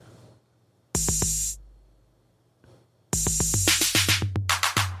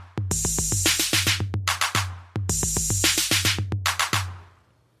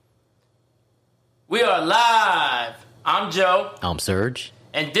I'm Joe. I'm Serge.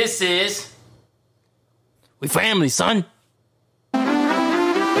 And this is... We family, son. Yeah,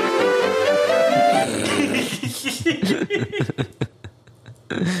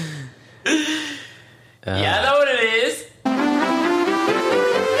 I know what it is.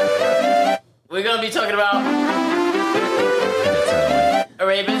 We're going to be talking about...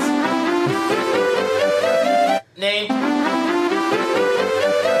 Arabians. Name.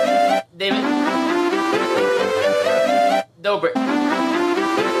 David. Dobrik. Oh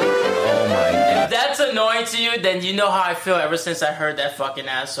my god. If that's annoying to you, then you know how I feel ever since I heard that fucking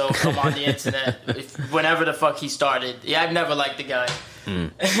asshole come on the internet. Whenever the fuck he started. Yeah, I've never liked the guy.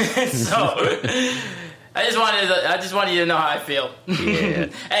 So... I just wanted you to know how I feel.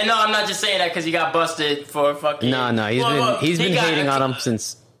 Yeah. And no, I'm not just saying that because he got busted for fucking... No, he's been hating on him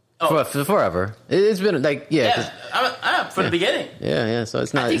since for forever. It's been like, from the beginning. Yeah, so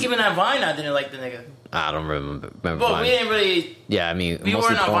it's not... I think even on Vine I didn't like the nigga. I don't remember Well, Vine. we didn't really... Yeah, I mean... We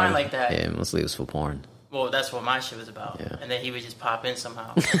weren't on Vine like that. Yeah, mostly it was for porn. Well, that's what my shit was about. Yeah. And then he would just pop in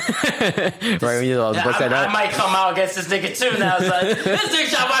somehow. Right, when you bust that out? I might come out against this nigga too now. Son. This nigga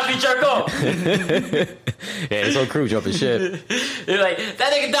shot watch me jerk off. Yeah, this whole crew jumping shit. You're like,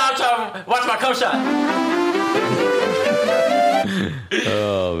 that nigga down trying to watch my cum shot.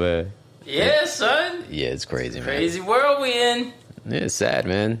 Oh, man. Yeah, son. Yeah, it's crazy, man. Crazy world we in. Yeah, it's sad,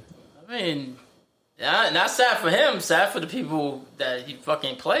 man. I mean... Not sad for him, sad for the people that he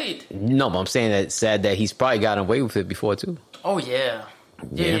fucking played. No, but I'm saying that it's sad that he's probably gotten away with it before, too. Oh, yeah.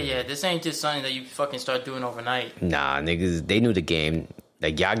 Yeah. This ain't just something that you fucking start doing overnight. Nah, niggas, they knew the game.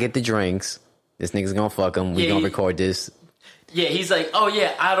 Like, y'all get the drinks. This nigga's gonna fuck him. We gonna record this. Yeah, he's like, oh,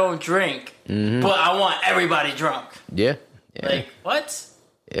 yeah, I don't drink, but I want everybody drunk. Yeah. Like, what?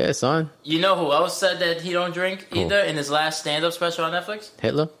 Yeah, son. You know who else said that he don't drink either in his last stand-up special on Netflix?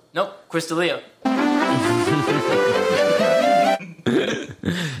 Hitler? Nope, Chris D'Elia.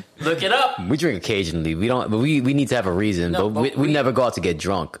 Look it up. We drink occasionally. We don't, but we need to have a reason. No, but we never go out to get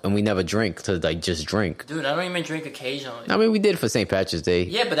drunk, and we never drink to like just drink. Dude, I don't even drink occasionally. I mean, we did for St. Patrick's Day.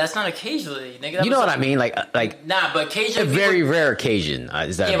 Yeah, but that's not occasionally, nigga. You know what I mean? Like nah, but occasionally. A very rare occasion.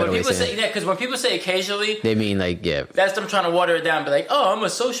 Is that when what people say? Yeah, because when people say occasionally, they mean like that's them trying to water it down. And be like, oh, I'm a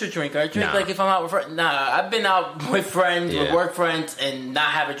social drinker. I drink like if I'm out with friends. Nah, I've been out with friends, with work friends, and not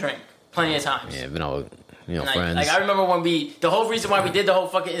have a drink plenty of times. Yeah, been out. Friends. Like I remember when the whole reason why we did the whole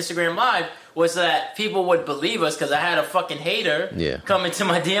fucking Instagram live was that people would believe us because I had a fucking hater come into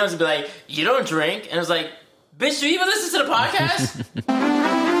my DMs and be like, you don't drink. And I was like, bitch, do you even listen to the podcast?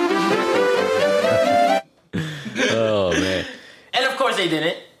 Oh, man. And of course they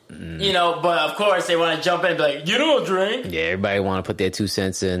didn't. You know, but of course they want to jump in and be like, you don't drink. Yeah, everybody want to put their 2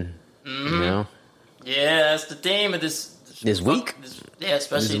 cents in. You know? Yeah, that's the theme of this week.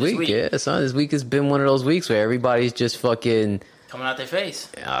 Especially this week. Yeah, son, this week has been one of those weeks where everybody's just fucking coming out their face.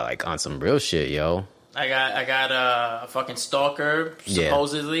 Like on some real shit, yo. I got a fucking stalker,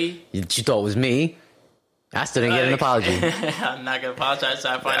 supposedly. You thought it was me? I still didn't get an apology. I'm not gonna apologize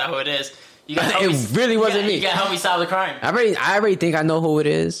until I find out who it is. It really wasn't me. You gotta help me solve the crime. I already think I know who it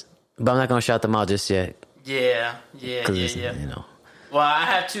is, but I'm not gonna shout them out just yet. Yeah. You know. Well, I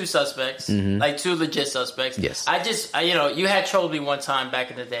have 2 suspects, like 2 legit suspects. Yes. You had trolled me one time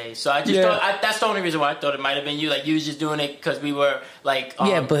back in the day, so I just thought that's the only reason why I thought it might have been you. Like you was just doing it because we were like,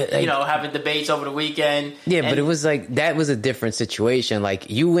 but having debates over the weekend. Yeah, but it was like that was a different situation. Like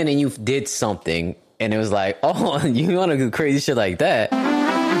you went and you did something, and it was like, oh, you want to do crazy shit like that.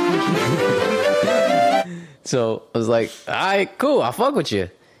 So I was like, all right, cool, I'll fuck with you.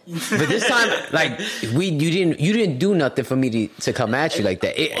 But this time, like you didn't do nothing for me to come at you like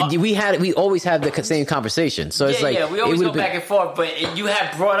that. We always have the same conversation, so it's like we always go back and forth. But you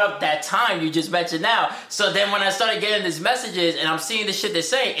had brought up that time you just mentioned now. So then when I started getting these messages and I'm seeing the shit they're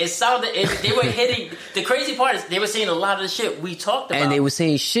saying, they were hitting. The crazy part is they were saying a lot of the shit we talked about, and they were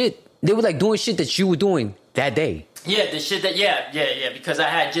saying shit. They were like doing shit that you were doing that day. Yeah, the shit that because I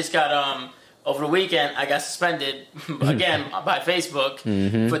had just got over the weekend, I got suspended again by Facebook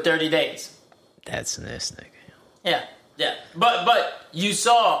for 30 days. That's this nigga. Yeah. But you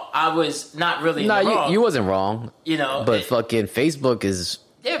saw I was not really wrong. You wasn't wrong. You know. But fucking Facebook is...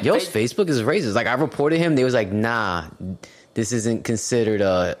 Facebook is racist. Like, I reported him. They was like, nah, this isn't considered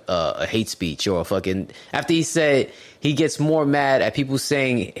a hate speech or a fucking... After he said he gets more mad at people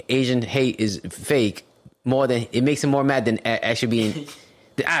saying Asian hate is fake, it makes him more mad than actually being...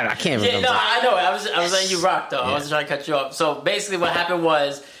 I can't remember. Yeah, no, I know. I was letting you rock, though. I wasn't trying to cut you off. So basically what happened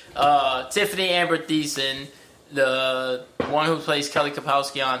was Tiffany Amber Thiessen, the one who plays Kelly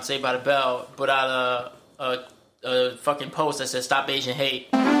Kapowski on Saved by the Bell, put out a fucking post that said "Stop Asian Hate."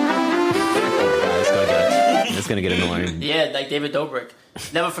 It's It's gonna get annoying. Yeah, like David Dobrik.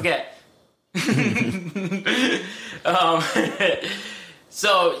 Never forget.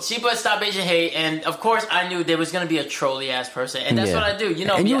 So she put stop Asian hate, and of course I knew there was gonna be a trolly ass person, and that's what I do. You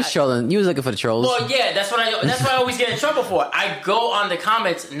know, and you was trolling. You was looking for the trolls. Well, yeah, that's what I always get in trouble for. I go on the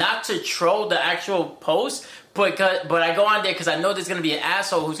comments not to troll the actual post, but I go on there because I know there's gonna be an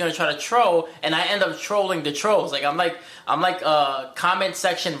asshole who's gonna try to troll, and I end up trolling the trolls. Like I'm like comment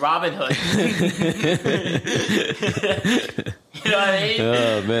section Robin Hood. You know what I mean?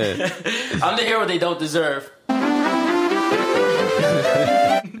 Oh man, I'm the hero they don't deserve.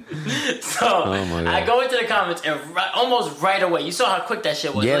 So I go into the comments and almost right away, you saw how quick that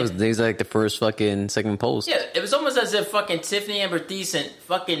shit was. Yeah, it was like the first fucking second post. Yeah, it was almost as if fucking Tiffany Amber Thiessen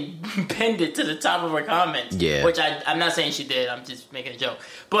fucking pinned it to the top of her comments. Yeah, which I'm not saying she did. I'm just making a joke.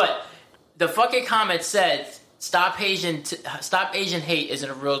 But the fucking comment said, "Stop Asian hate isn't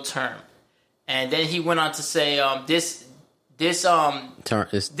a real term," and then he went on to say, "This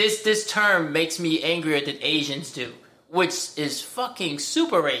term makes me angrier than Asians do." Which is fucking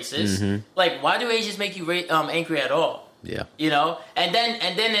super racist. Mm-hmm. Like, why do Asians make you angry at all? Yeah, you know. And then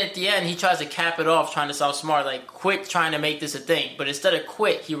at the end, he tries to cap it off, trying to sound smart, like quit trying to make this a thing. But instead of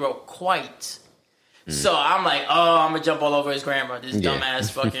quit, he wrote quite. So I'm like, oh, I'm gonna jump all over his grammar. This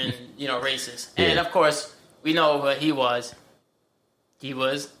dumbass fucking racist. And of course, we know what he was. He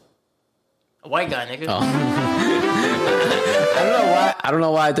was a white guy, nigga. Oh. I don't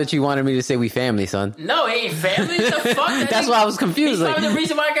know why I thought you wanted me to say we family, son. No, he ain't family. What the fuck? That's why I was confused. He's probably the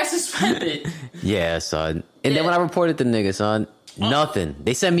reason why I got suspended. Yeah, son. And then when I reported the nigga, son, nothing.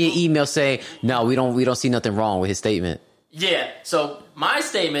 They sent me an email saying, no, we don't see nothing wrong with his statement. Yeah, so my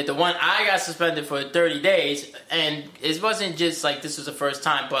statement, the one I got suspended for 30 days, and it wasn't just like this was the first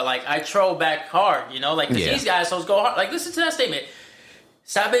time, but like I troll back hard, like these guys so go hard. Like, listen to that statement.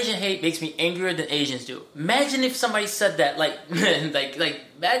 Stop Asian hate makes me angrier than Asians do. Imagine if somebody said that, like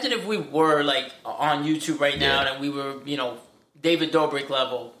imagine if we were like on YouTube right now and we were, David Dobrik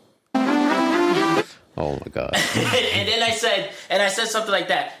level. Oh my god! and then I said something like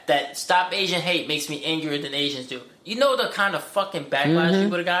that stop Asian hate makes me angrier than Asians do. You know the kind of fucking backlash you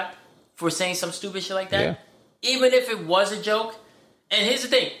would have got for saying some stupid shit like that, even if it was a joke. And here's the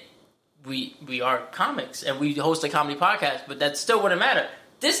thing. We are comics and we host a comedy podcast, but that still wouldn't matter.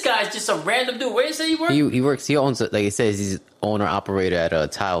 This guy's just a random dude. Where did he say he works? He works. He owns, like it says, he's owner operator at a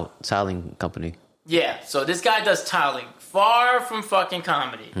tiling company. Yeah, so this guy does tiling, far from fucking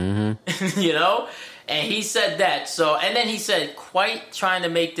comedy. Mm-hmm. And he said that. So, and then he said, quite trying to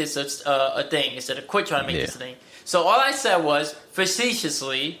make this a thing instead of quit trying to make this a thing. So all I said was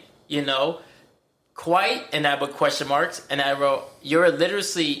facetiously, quite, and I put question marks, and I wrote, your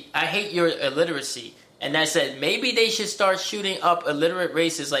illiteracy, I hate your illiteracy. And I said, maybe they should start shooting up illiterate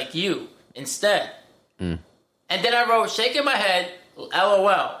races like you instead. And then I wrote, shaking my head,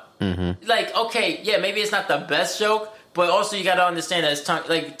 LOL. Mm-hmm. Like, okay, yeah, maybe it's not the best joke, but also you got to understand that it's time,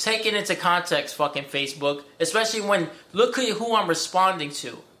 like, take it into context, fucking Facebook, especially when, look at who I'm responding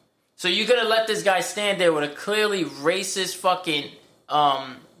to. So you're going to let this guy stand there with a clearly racist fucking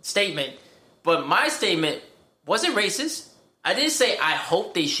statement. But my statement wasn't racist. I didn't say I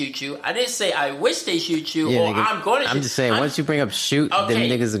hope they shoot you. I didn't say I wish they shoot you or nigga, I'm going to shoot you. I'm just saying, once you bring up shoot, then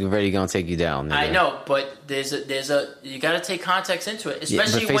niggas are already going to take you down. Nigga. I know, but there's a you got to take context into it.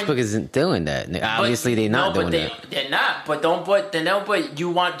 Especially but Facebook isn't doing that. Obviously, they're not doing that. They're not. But don't put, do you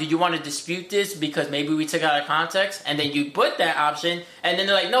want to dispute this because maybe we took it out of context? And then you put that option, and then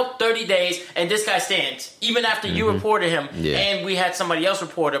they're like, nope, 30 days, and this guy stands. Even after you reported him, and we had somebody else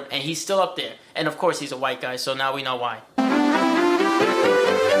report him, and he's still up there. And of course, he's a white guy, so now we know why.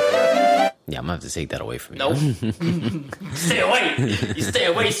 Yeah, I'm gonna have to take that away from you. Nope. Stay away. You stay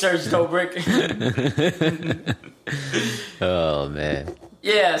away, Serge Dobrik. Oh man.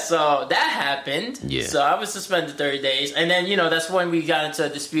 Yeah, so that happened. Yeah. So I was suspended 30 days, and then that's when we got into a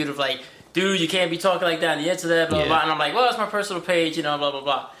dispute of like, dude, you can't be talking like that on the internet, blah blah. And I'm like, well, it's my personal page, blah blah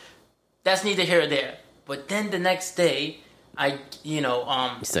blah. That's neither here nor there. But then the next day, I you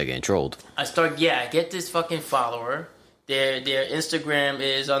start getting trolled. I get this fucking follower. Their Instagram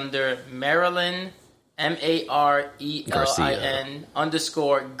is under Marilyn, MARELIN _ Garce,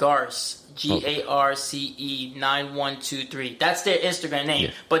 GARCE 9123. That's their Instagram name.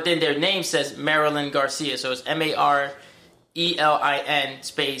 Yeah. But then their name says Marilyn Garcia, so it's MARELIN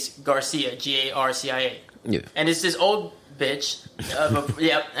space Garcia, GARCIA. Yeah. And it's this old bitch.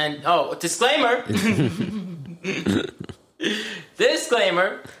 And disclaimer.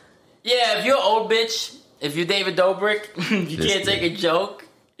 Disclaimer. Yeah, if you're an old bitch, if you're David Dobrik, you can't take a joke.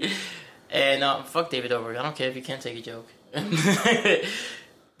 And fuck David Dobrik. I don't care if you can't take a joke.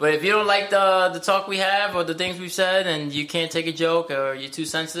 But if you don't like the talk we have or the things we've said, and you can't take a joke or you're too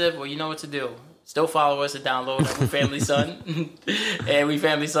sensitive, well, you know what to do. Still follow us and download We Family Son and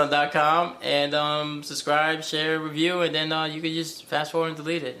WeFamilySon.com, and subscribe, share, review, and then you can just fast forward and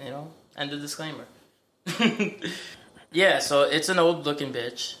delete it. End the disclaimer. Yeah, so it's an old looking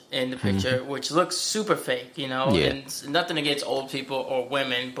bitch in the picture, which looks super fake, Yeah. And nothing against old people or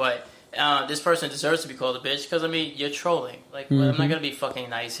women, but this person deserves to be called a bitch because, you're trolling. Like, I'm not going to be fucking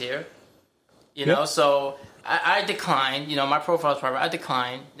nice here. You know, so I declined. My profile's private. I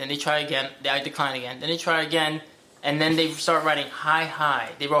declined. Then they try again. I decline again. Then they try again. And then they start writing hi.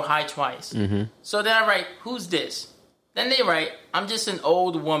 They wrote hi twice. So then I write, who's this? Then they write, I'm just an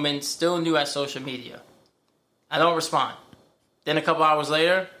old woman still new at social media. I don't respond. Then a couple hours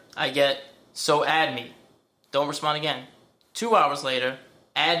later, I get, so add me. Don't respond again. 2 hours later,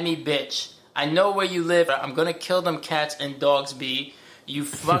 add me, bitch. I know where you live. I'm going to kill them cats and dogs, B. You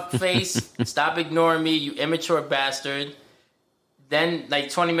fuckface. Stop ignoring me, you immature bastard. Then,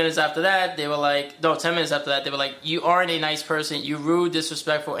 20 minutes after that, they were like... No, 10 minutes after that, they were like, you aren't a nice person. You rude,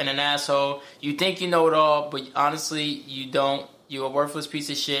 disrespectful, and an asshole. You think you know it all, but honestly, you don't. You're a worthless piece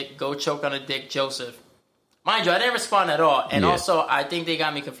of shit. Go choke on a dick, Joseph. Mind you, I didn't respond at all. And also, I think they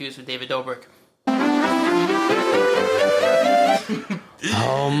got me confused with David Dobrik.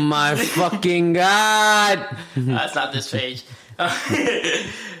 Oh my fucking God. That's not this page.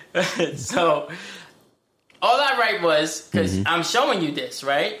 So, all I write was, because I'm showing you this,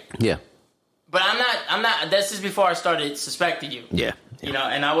 right? Yeah. But I'm not, this is before I started suspecting you. Yeah.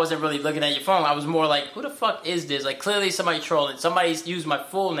 And I wasn't really looking at your phone. I was more like, who the fuck is this? Like, clearly somebody trolling. Somebody's used my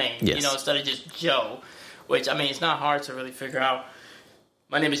full name, instead of just Joe. Which, it's not hard to really figure out.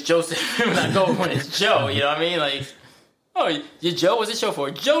 My name is Joseph, when I go when it's Joe, you know what I mean? Like, oh, you're Joe? What's the show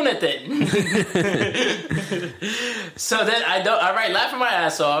for? Jonathan! So then I write laughing my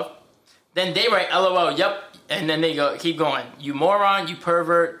ass off. Then they write LOL, yep. And then they go, keep going. You moron, you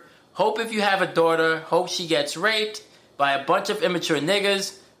pervert. Hope if you have a daughter, hope she gets raped by a bunch of immature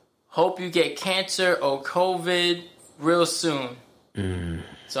niggas. Hope you get cancer or COVID real soon.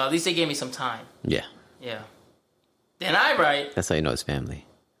 So at least they gave me some time. Yeah. Yeah. Then I write... That's how you know it's family.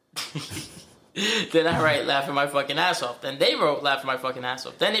 Then I write laughing my fucking ass off. Then they wrote laughing my fucking ass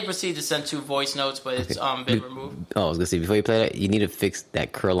off. Then they proceed to send 2 voice notes, but it's been removed. Oh, I was gonna say, before you play that, you need to fix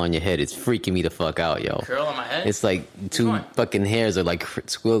that curl on your head. It's freaking me the fuck out, yo. Curl on my head? It's like 2 fucking hairs are like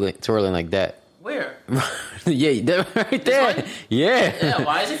twirling like that. Where? Yeah, right there. Yeah,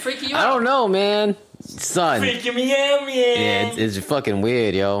 why is it freaking you out? I don't know, man. Son. Freaking me out, man. Yeah, it's fucking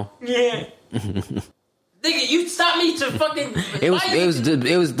weird, yo. Yeah. Nigga, you stopped me to fucking... It was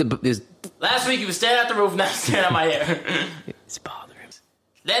Last week you was staring at the roof, now staring at my hair. It's bothering.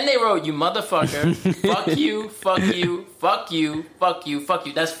 Then they wrote, you motherfucker. Fuck you, fuck you, fuck you, fuck you, fuck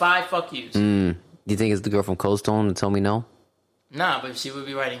you. That's 5 fuck yous. Do you think it's the girl from Cold Stone that told me no? Nah, but she would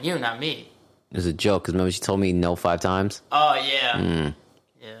be writing you, not me. It was a joke, because remember she told me no 5 times? Oh, yeah.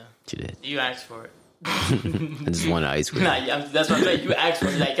 Yeah. She did. You asked for it. I just wanted ice cream. Nah, that's what I'm saying. You asked for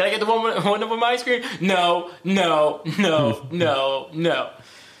it. Like, can I get the one with my ice cream? No.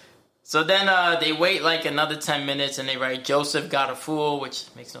 So then they wait like another 10 minutes and they write, Joseph got a fool, which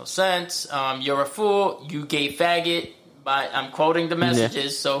makes no sense. You're a fool. You gay faggot. I'm quoting the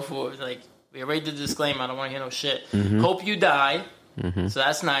messages. So for like, we already did the disclaimer. I don't want to hear no shit. Hope you die. So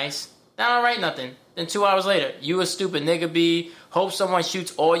that's nice. Then I don't write nothing. Then 2 hours later, you a stupid nigga B. Hope someone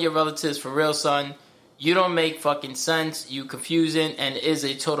shoots all your relatives for real, son. You don't make fucking sense. You confusing and is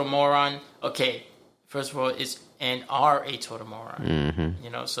a total moron. Okay, first of all, it's and are a total moron.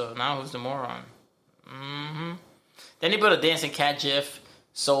 So now who's the moron? Then he put a dancing cat gif,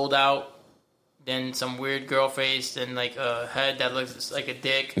 sold out. Then some weird girl face, then like a head that looks like a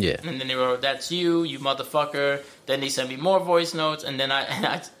dick. Yeah. And then they wrote, "That's you motherfucker." Then they sent me more voice notes, and then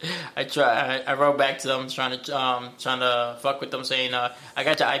I wrote back to them trying to fuck with them, saying, "I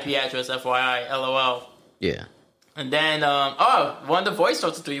got your IP address, FYI, LOL." Yeah. And then one of the voice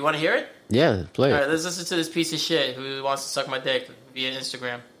notes through. You want to hear it? Yeah, play it. All right, let's listen to this piece of shit who wants to suck my dick via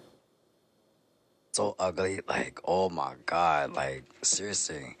Instagram. So ugly, like, oh my god, like,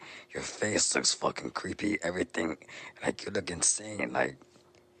 seriously, your face looks fucking creepy, everything, like, you look insane, like,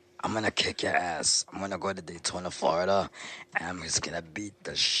 I'm gonna kick your ass, I'm gonna go to Daytona, Florida, and I'm just gonna beat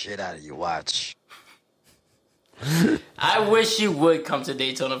the shit out of you, watch. I wish you would come to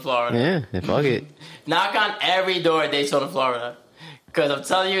Daytona, Florida. Yeah, fuck it. Knock on every door at Daytona, Florida. Because I'm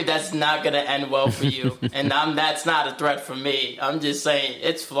telling you, that's not going to end well for you. And that's not a threat for me. I'm just saying,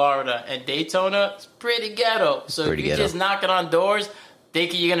 it's Florida. And Daytona is pretty ghetto. So if you're just knocking on doors,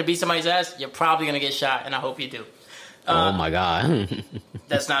 thinking you're going to beat somebody's ass, you're probably going to get shot. And I hope you do. Oh my god.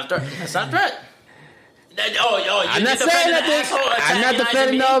 That's not a threat. That's not a threat. I'm not saying nothing. I'm not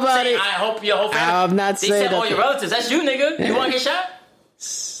defending nobody. I hope your whole family. I'm not they saying said all nothing. your relatives. That's you, nigga. You want to get shot?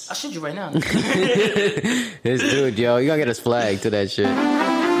 I'll shoot you right now. This dude, yo, you gonna get us flagged to that shit. You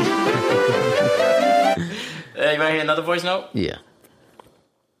want to hear another voice note? Yeah.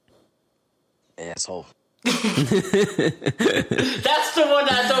 Asshole. That's the one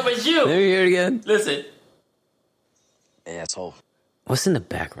that I thought was you. Let me hear it again. Listen. Asshole. What's in the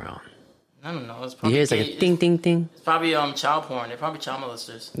background? I don't know. It's You probably hear it's like a ding, ding, ding. It's probably child porn. They're probably child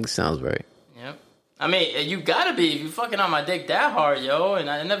molesters. It sounds right. Yep. I mean, you gotta be. If you fucking on my dick that hard, yo, and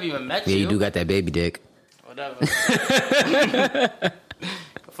I never even met you. Yeah, you do got that baby dick. Whatever.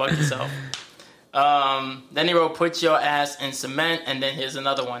 Fuck yourself. Then he wrote, "Put your ass in cement," and then here's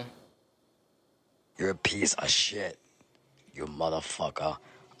another one. You're a piece of shit. You motherfucker.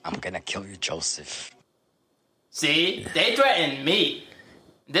 I'm gonna kill you, Joseph. See, they threatened me.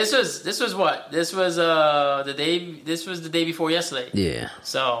 This was what? This was the day before yesterday. Yeah.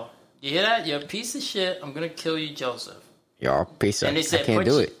 So you hear that? You're a piece of shit. I'm gonna kill you, Joseph. You're a piece of And they said, I can't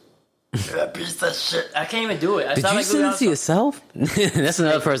do it. You're a piece of shit. I can't even do it. I Did sound you like send it to yourself? That's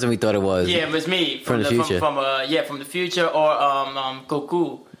another person we thought it was. Yeah, it was me From the future. From the future, or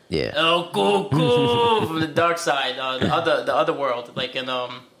Goku. Yeah. Oh, Goku from the dark side, the other world, like in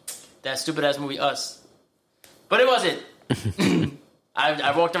that stupid ass movie Us. But it wasn't.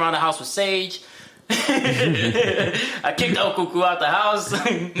 I walked around the house with Sage. I kicked El Cuckoo out the house.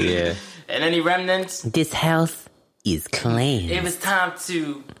 Yeah. And any remnants. This house is clean. It was time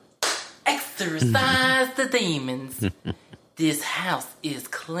to exorcise the demons. This house is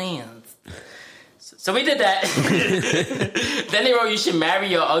cleansed. So we did that. Then they wrote, "You should marry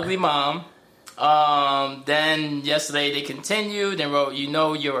your ugly mom." Then yesterday they continued and wrote, "You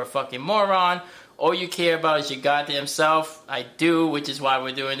know you're a fucking moron. All you care about is your goddamn self." I do, which is why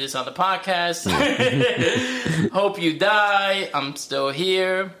we're doing this on the podcast. Hope you die. I'm still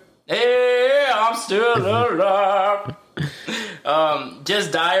here. Hey, I'm still alive.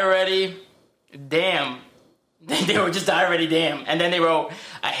 Just die already. Damn. They were just die already, damn. And then they wrote,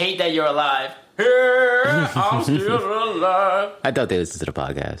 "I hate that you're alive. Here, I'm still alive." I thought they listened to the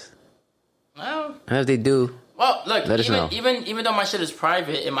podcast. Well, And if they do, Well, look, Let us know. even though my shit is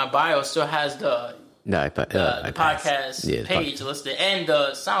private, in my bio still has the podcast page listed and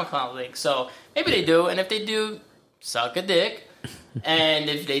the SoundCloud link. So maybe they do, and if they do, suck a dick.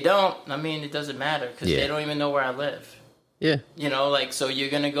 And if they don't, I mean, it doesn't matter because they don't even know where I live. Yeah. You know, like, so you're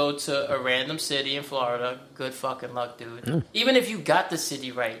gonna go to a random city in Florida. Good fucking luck, dude. Even if you got the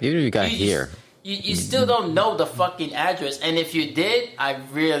city right, Even if you got here. You still don't know the fucking address. And if you did, I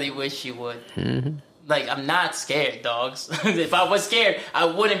really wish you would. Mm-hmm. Like, I'm not scared, dogs. If I was scared, I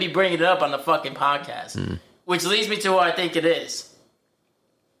wouldn't be bringing it up on the fucking podcast. Which leads me to what I think it is.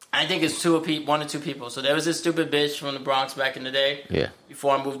 I think it's one or two people. So there was this stupid bitch from the Bronx back in the day. Yeah.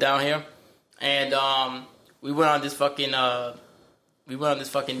 Before I moved down here. And we went on this fucking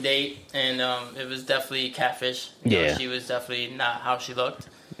date, and it was definitely catfish. You know, she was definitely not how she looked.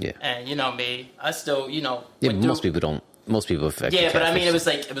 Yeah. And you know me, I still, Yeah, most people don't. Most people affect. Yeah, but I mean, it was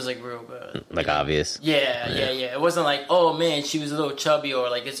like real, like obvious. Yeah. It wasn't like, oh man, she was a little chubby, or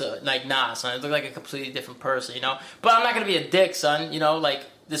like nah, son. It looked like a completely different person, you know. But I'm not gonna be a dick, son. You know, like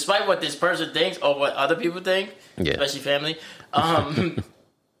despite what this person thinks or what other people think, especially family. I'm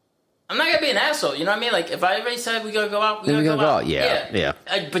not gonna be an asshole, you know what I mean? Like, if I already said we're gonna go out, we're gonna go out. Yeah.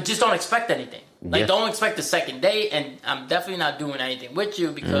 But just don't expect anything. Like, don't expect the second date, and I'm definitely not doing anything with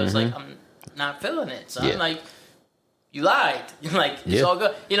you because, like, I'm not feeling it, son. Like, you lied. Like, it's all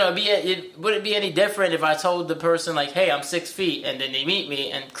good. You know, would it be any different if I told the person, like, hey, I'm 6 feet, and then they meet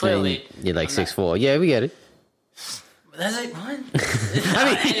me, and clearly... You're like 6'4". Yeah, we get it. That's it, what?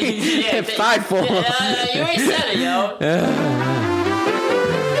 I mean, 5'4". You ain't said it, yo.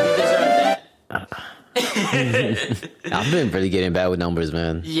 I've been really getting bad with numbers,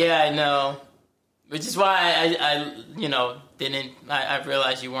 man. Yeah, I know. Which is why I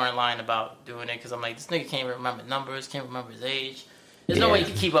realized you weren't lying about doing it, because I'm like, this nigga can't even remember numbers, can't remember his age. There's no way you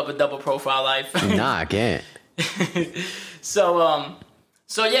can keep up a double profile life. Nah, I can't. So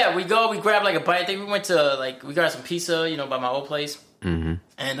yeah, we grab like a bite. I think we went to we got some pizza, you know, by my old place. Mm-hmm.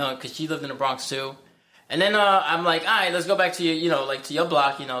 And because she lived in the Bronx too. And then I'm like, all right, let's go back to your, you know, like to your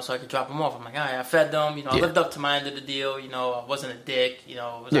block, you know, so I could drop them off. I'm like, all right, I fed them, you know, I lived up to my end of the deal, you know, I wasn't a dick, you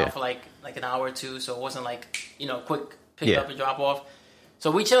know, I was out for like an hour or two, so it wasn't like, you know, quick pick up and drop off.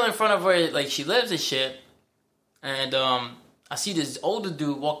 So we chill in front of where like she lives and shit, and I see this older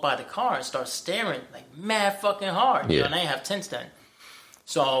dude walk by the car and start staring like mad fucking hard, you know, and I didn't have tints then.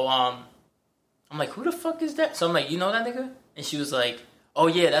 So I'm like, who the fuck is that? So I'm like, you know that nigga? And she was like, oh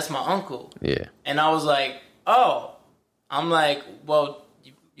yeah, that's my uncle. Yeah. And I was like, oh. I'm like, well,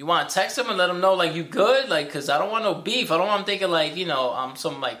 you want to text him and let him know, like, you good? Like, because I don't want no beef. I don't want him thinking, like, you know, I'm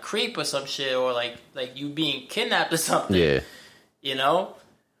some, like, creep or some shit, or, like you being kidnapped or something. Yeah. You know?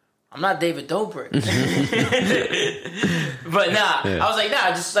 I'm not David Dobrik. But nah, I was like, nah,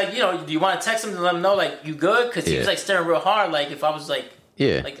 just, like, you know, do you want to text him to let him know, like, you good? Because he was, like, staring real hard, like, if I was, like,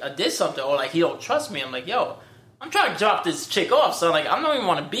 like, I did something, or, like, he don't trust me. I'm like, yo, I'm trying to drop this chick off, so, like, I don't even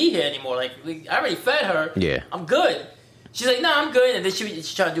want to be here anymore. Like, I already fed her. Yeah. I'm good. She's like, nah, I'm good. And then she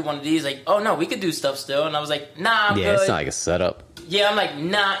tried to do one of these, like, oh, no, we could do stuff still. And I was like, nah, I'm good. Yeah, it's not like a setup. Yeah, I'm like,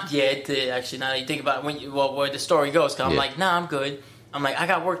 nah. Yeah, it did, actually, now that you think about it, where the story goes. Because I'm like, nah, I'm good. I'm like, I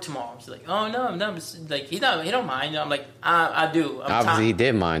got work tomorrow. She's like, oh, no, like, he don't mind. I'm like, I do. Obviously, he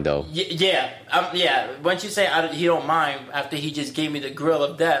did mind, though. Yeah. Once you say he don't mind, after he just gave me the grill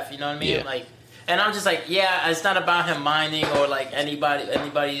of death, you know what I mean? Yeah. Like, and I'm just like, yeah, it's not about him minding or, like,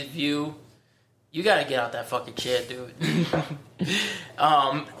 anybody's view. You gotta get out that fucking chair, dude.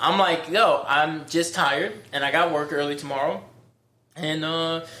 I'm like, yo, I'm just tired, and I got work early tomorrow, and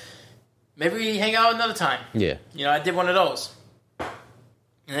maybe we hang out another time. Yeah. You know, I did one of those.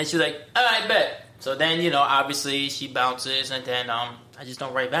 And then she was like, all right, bet. So then, you know, obviously she bounces, and then I just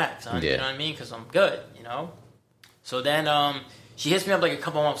don't write back, son. Yeah. You know what I mean? Because I'm good, you know? So then she hits me up like a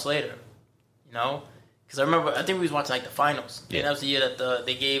couple months later, you know? Because I remember, I think we was watching like the finals. Yeah. And that was the year that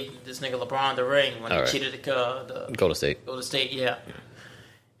they gave this nigga LeBron the ring when he cheated the Golden State. Golden State, yeah.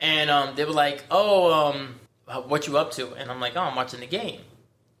 And they were like, oh, what you up to? And I'm like, oh, I'm watching the game.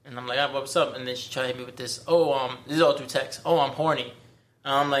 And I'm like, oh, what's up? And then she tried to hit me with this, this is all through text. Oh, I'm horny.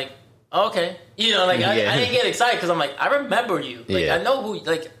 And I'm like, oh, okay. You know, like, I didn't get excited because I'm like, I remember you. Like, I know who,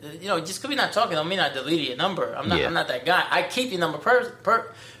 like, you know, just because we're not talking don't mean I deleted your number. I'm not that guy. I keep your number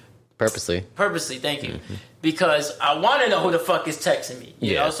Purposely, thank you. Mm-hmm. Because I want to know who the fuck is texting me.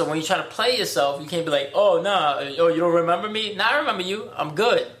 You know, so when you try to play yourself, you can't be like, oh, nah, oh, you don't remember me? Nah, I remember you. I'm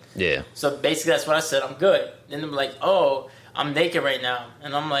good. Yeah. So basically that's what I said. I'm good. Then they're like, oh, I'm naked right now.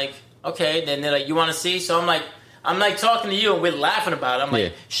 And I'm like, okay. Then they're like, you want to see? So I'm like talking to you and we're laughing about it. I'm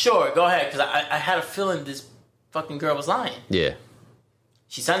like, sure, go ahead. Because I had a feeling this fucking girl was lying. Yeah.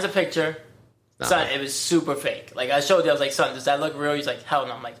 She sends a picture. Son, it was super fake. Like, I showed you, I was like, son, does that look real? He's like, hell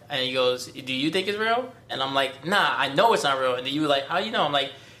no. I'm like, and he goes, do you think it's real? And I'm like, nah, I know it's not real. And then you were like, how you know? I'm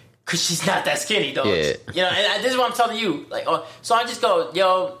like, because she's not that skinny, though. Yeah. You know, and this is what I'm telling you. Like, so I just go,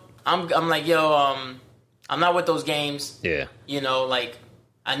 yo, I'm like, yo, I'm not with those games. Yeah. You know, like,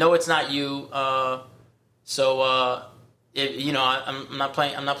 I know it's not you. You know, I'm not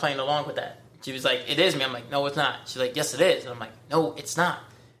playing along with that. She was like, it is me. I'm like, no, it's not. She's like, yes, it is. And I'm like, no, it's not.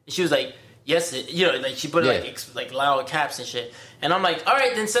 And she was like, yes, you know, like she put it like loud caps and shit. And I'm like, all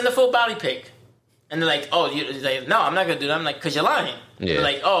right, then send a full body pic. And they're like, oh, like, no, I'm not gonna do that. I'm like, cause you're lying. Yeah. They're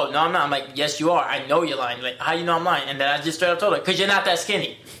like, oh, no, I'm not. I'm like, yes, you are. I know you're lying. Like, how you know I'm lying? And then I just straight up told her, cause you're not that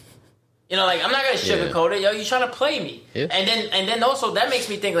skinny. You know, like, I'm not gonna sugarcoat it. Yo, you trying to play me. Yeah. And then also that makes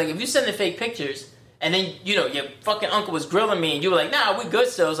me think, like, if you send the fake pictures and then, you know, your fucking uncle was grilling me and you were like, nah, we good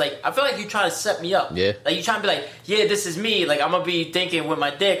still. It's like, I feel like you trying to set me up. Yeah. Like, you trying to be like, yeah, this is me. Like, I'm gonna be thinking with my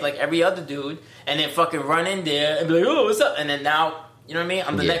dick like every other dude. And then fucking run in there and be like, oh, what's up? And then now, you know what I mean?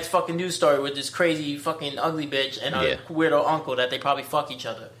 I'm the next fucking news story with this crazy fucking ugly bitch and a weirdo uncle that they probably fuck each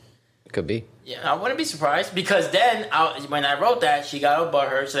other. Could be. Yeah, I wouldn't be surprised because then when I wrote that, she got up by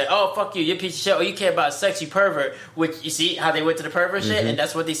her. She's like, oh, fuck you, you're a piece of shit. Oh, you care about sex, you pervert. Which, you see how they went to the pervert shit? And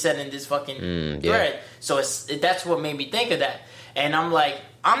that's what they said in this fucking thread. So that's what made me think of that. And I'm like,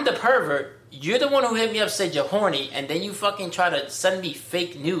 I'm the pervert. You're the one who hit me up, said you're horny, and then you fucking try to send me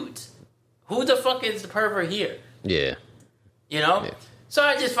fake nudes. Who the fuck is the pervert here? Yeah. You know? Yeah. So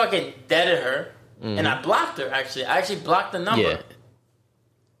I just fucking deaded her. And I blocked her, actually. I actually blocked the number. Yeah.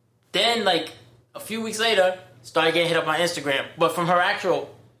 Then, like, a few weeks later, started getting hit up on Instagram. But from her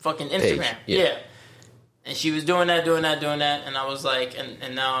actual fucking Instagram. Yeah. And she was doing that. And I was like,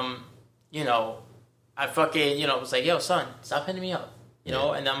 you know, I fucking, you know, was like, yo, son, stop hitting me up. You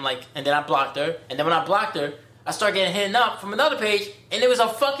know? And I'm like, and then I blocked her. And then when I blocked her, I started getting hit up from another page. And it was a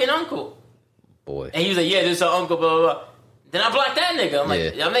fucking uncle. Boy. And he was like, yeah, this is an uncle, blah, blah, blah. Then I blocked that nigga. I'm like,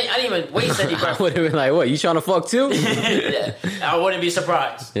 I didn't even waste any breath. I would have been like, what, you trying to fuck too? Yeah. I wouldn't be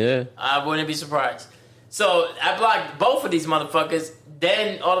surprised. Yeah. I wouldn't be surprised. So I blocked both of these motherfuckers.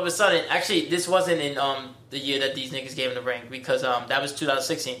 Then all of a sudden, actually, this wasn't in the year that these niggas gave him the ring because that was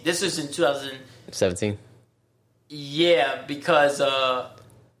 2016. This was in 2017. Yeah, because so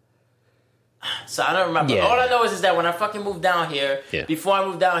I don't remember. Yeah. All I know is that when I fucking moved down here, before I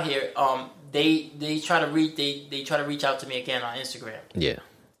moved down here, they try to reach out to me again on Instagram. Yeah.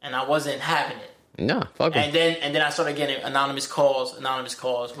 And I wasn't having it. No, fuck him. And then I started getting anonymous calls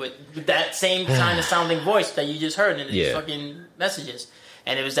with that same kind of sounding voice that you just heard in these fucking messages.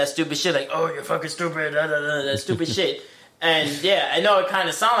 And it was that stupid shit like, oh, you're fucking stupid, that stupid shit. And yeah, I know it kind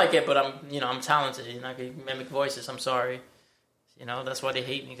of sound like it, but I'm talented. I can mimic voices. I'm sorry. That's why they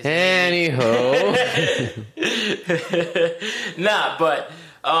hate me. Anyhow. Nah, but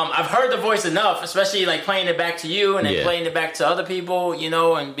I've heard the voice enough, especially like playing it back to you and then playing it back to other people,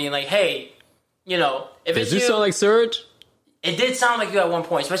 and being like, hey, if Does this sound like Surge? It did sound like you at one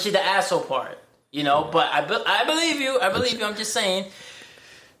point, especially the asshole part, but I believe you. I'm just saying.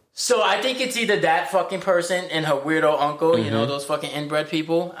 So I think it's either that fucking person and her weirdo uncle, those fucking inbred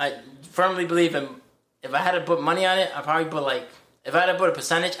people. I firmly believe if I had to put money on it, I'd probably put if I had to put a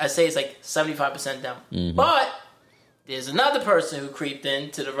percentage, I'd say it's like 75% down. But there's another person who creeped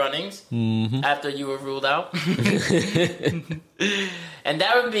into the runnings after you were ruled out. And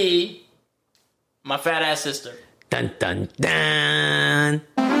that would be my fat ass sister. Dun dun dun.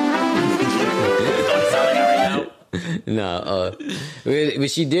 No,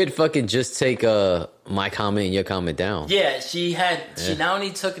 but she did fucking just take my comment and your comment down. Yeah, she not only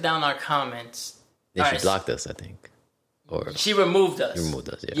took down our comments. Then she blocked us, I think. Or she removed us.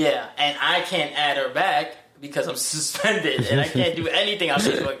 Yeah. Yeah, and I can't add her back because I'm suspended and I can't do anything on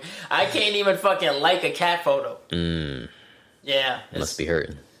Facebook. I can't even fucking like a cat photo. Yeah. It must be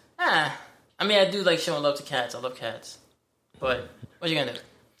hurting. I mean, I do like showing love to cats. I love cats. But what you gonna do?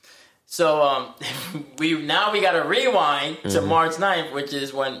 So, we gotta rewind to March 9th, which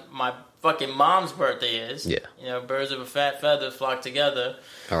is when my fucking mom's birthday is. Yeah. Birds of a fat feather flock together.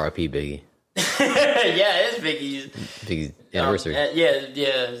 R.I.P. Biggie. Yeah, it's Biggie's anniversary.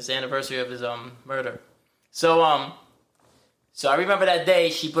 It's the anniversary of his murder. So I remember that day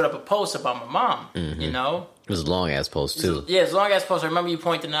she put up a post about my mom. It was a long ass post too. Yeah, it's a long ass post. I remember you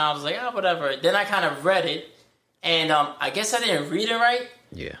pointing out. I was like, whatever. Then I kind of read it, and I guess I didn't read it right.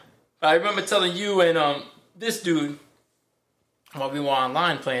 Yeah. I remember telling you and this dude while we were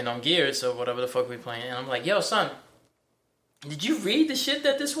online playing on Gears or whatever the fuck we playing, and I'm like, yo, son. Did you read the shit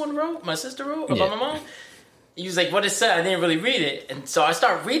that this one wrote? My sister wrote about my mom? He was like, what it said? I didn't really read it. And so I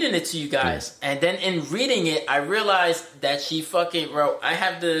started reading it to you guys. Yeah. And then in reading it, I realized that she fucking wrote, I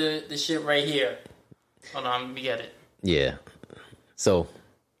have the shit right here. Hold on, let me get it. Yeah. So,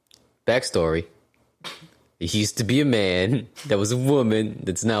 backstory. He used to be a man that was a woman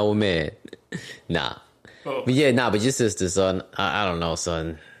that's now a man. Nah. Oh. But your sister, son, I don't know,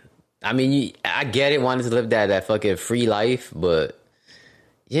 son. I mean, I get it, wanting to live that fucking free life, but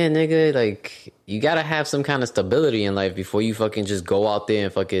yeah, nigga, like, you gotta have some kind of stability in life before you fucking just go out there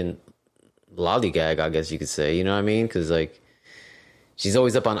and fucking lollygag, I guess you could say, you know what I mean? Because, like, she's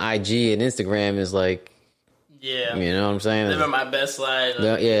always up on IG and Instagram is like, yeah, you know what I'm saying? Living my best life.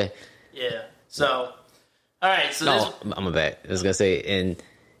 Yeah. So, all right, so I'm a bet. I was gonna say, and,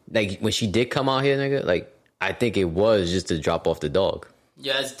 like, when she did come out here, nigga, like, I think it was just to drop off the dog.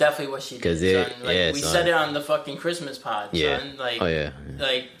 Yeah, it's definitely what she did, son. Like, we said it on the fucking Christmas pod, son. Like,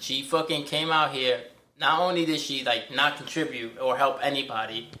 like, she fucking came out here. Not only did she, like, not contribute or help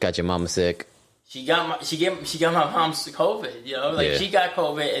anybody. Got your mama sick. She got my mom's COVID, you know? Like, she got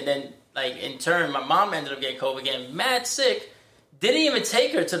COVID, and then, like, in turn, my mom ended up getting COVID, getting mad sick. Didn't even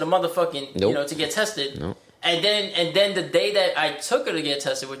take her to the motherfucking, to get tested. Nope. And then the day that I took her to get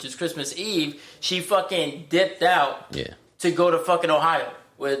tested, which is Christmas Eve, she fucking dipped out. Yeah. To go to fucking Ohio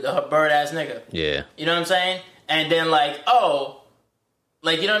with her bird ass nigga. Yeah. You know what I'm saying? And then like, you know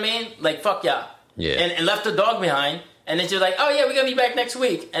what I mean? Like, fuck y'all. Yeah. And left the dog behind. And then she was like, oh yeah, we're gonna be back next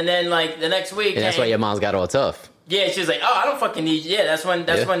week. And then like the next week. And that's why your mom's got all tough. Yeah, she was like, oh, I don't fucking need you. Yeah, that's when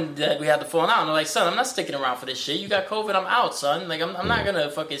we had the falling out. And I'm like, son, I'm not sticking around for this shit. You got COVID, I'm out, son. Like, I'm not gonna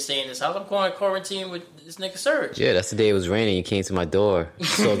fucking stay in this house. I'm going to quarantine with this nigga Serge. Yeah, that's the day it was raining. You came to my door,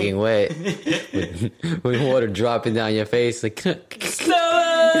 soaking wet, with water dropping down your face. Like,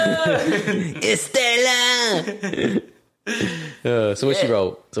 Stella! Estella! So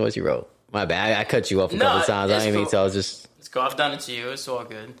what she wrote? My bad. I cut you off a couple times. I didn't mean to. I was just... Let's go. I've done it to you. It's all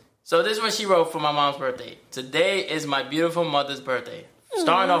good. So this is what she wrote for my mom's birthday. Today is my beautiful mother's birthday.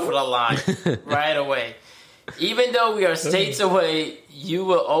 Starting off with a line right away. Even though we are states away, you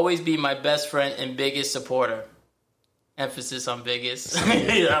will always be my best friend and biggest supporter. Emphasis on biggest.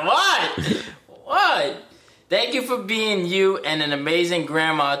 What? Thank you for being you and an amazing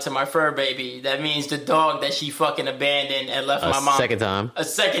grandma to my fur baby. That means the dog that she fucking abandoned and left my mom. A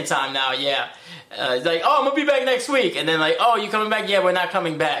second time now, yeah. It's like, oh, I'm going to be back next week. And then like, oh, you coming back? Yeah, we're not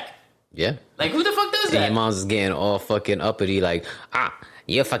coming back. Yeah. Like, who the fuck does that? And your mom's is getting all fucking uppity, like,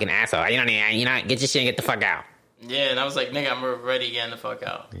 you're a fucking asshole. You know, get your shit and get the fuck out. Yeah, and I was like, nigga, I'm already getting the fuck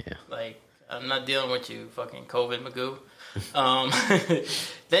out. Yeah. Like, I'm not dealing with you, fucking COVID Magoo.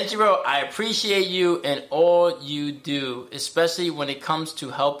 Then she wrote, I appreciate you and all you do, especially when it comes to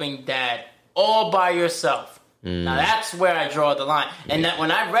helping dad all by yourself. Now that's where I draw the line. And that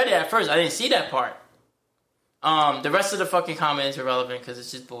when I read it at first, I didn't see that part. The rest of the fucking comment is irrelevant because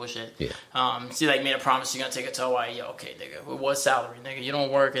it's just bullshit. Yeah. She like made a promise you're gonna take it to Hawaii. Yo, okay, nigga, what salary, nigga? You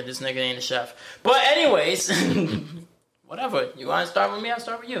don't work and this nigga ain't a chef. But anyways, whatever. You want to start with me? I'll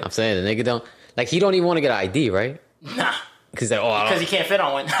start with you. I'm saying the nigga don't like. He don't even want to get an ID, right? Nah. Because he can't fit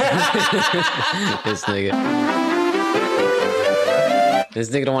on one. This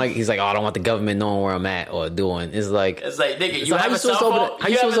nigga don't want. He's like, oh, I don't want the government knowing where I'm at or doing. It's like, nigga, you have a cell phone. How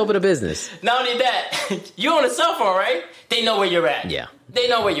you supposed to open a business? Not only that, you own a cell phone, right? They know where you're at. Yeah, they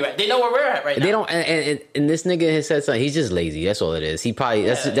know where you're at. They know where we're at right now. They don't. And this nigga has said something. He's just lazy. That's all it is. He probably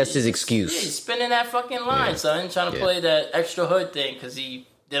that's his excuse. Yeah, he's spinning that fucking line, son, trying to play that extra hood thing because he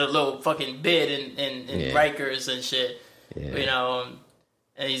did a little fucking bid in Rikers and shit. Yeah. You know,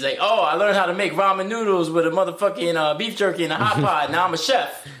 and he's like, oh, I learned how to make ramen noodles with a motherfucking beef jerky in a hot pot. Now I'm a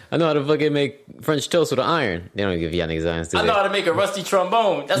chef. I know how to fucking make French toast with an iron. They don't give y'all niggas irons, do they? I know how to make a rusty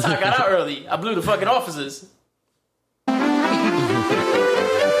trombone. That's how I got out early. I blew the fucking offices.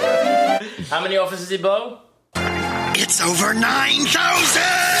 How many offices did he blow? It's over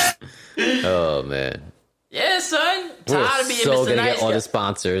 9,000! Oh, man. Yeah, son. We're Tired of being so Mr. gonna Nice get all Guy. the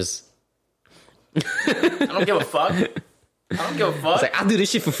sponsors. I don't give a fuck. It's like, I'll do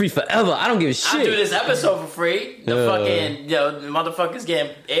this shit for free forever. I don't give a shit. I'll do this episode for free. The fucking, the motherfuckers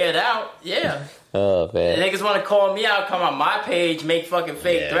getting aired out. Yeah. Oh, man. The niggas want to call me out, come on my page, make fucking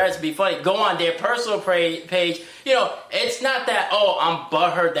fake threats, be funny. Go on their personal page. You know, it's not that, oh, I'm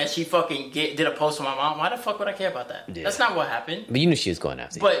butthurt that she fucking did a post with my mom. Why the fuck would I care about that? Yeah. That's not what happened. But you knew she was going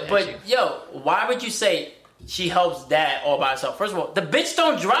after you. But yo, why would you say she helps dad all by herself? First of all, the bitch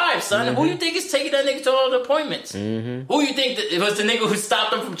don't drive, son. Mm-hmm. Who you think is taking that nigga to all the appointments? Mm-hmm. Who you think it was the nigga who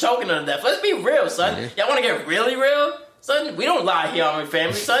stopped him from choking her to death? Let's be real, son. Mm-hmm. Y'all want to get really real? Son, we don't lie here on my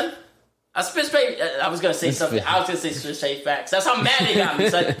family, son. I was going to say something. I was going to say straight facts. That's how mad they got me,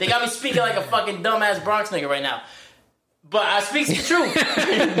 son. They got me speaking like a fucking dumbass Bronx nigga right now. But I speaks the truth.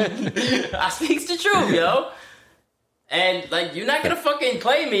 I speaks the truth, yo. And like, you're not gonna fucking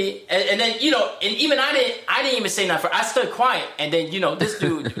play me. And then, you know, and even I didn't even say nothing. I stood quiet. And then, you know, this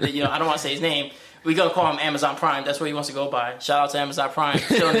dude, you know, I don't want to say his name. We're gonna call him Amazon Prime. That's what he wants to go by. Shout out to Amazon Prime.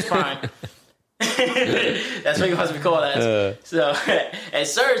 Still in his prime. That's what he wants to be called as. So, and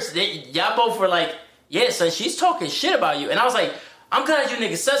Serge, y'all both were like, yeah, son, she's talking shit about you. And I was like, I'm glad you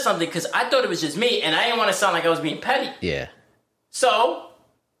niggas said something because I thought it was just me. And I didn't want to sound like I was being petty. Yeah. So,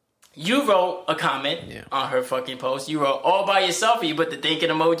 you wrote a comment on her fucking post. You wrote all by yourself and you put the thinking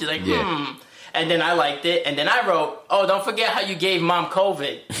emoji like, And then I liked it. And then I wrote, oh, don't forget how you gave mom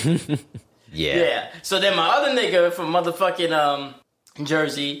COVID. Yeah. So then my other nigga from motherfucking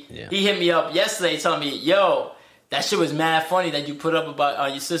Jersey, he hit me up yesterday telling me, yo, that shit was mad funny that you put up about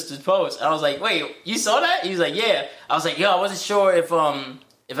on your sister's post. And I was like, wait, you saw that? He was like, yeah. I was like, yo, I wasn't sure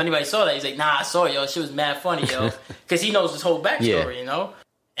if anybody saw that. He's like, nah, I saw it, yo. Shit was mad funny, yo. Because he knows this whole backstory, you know?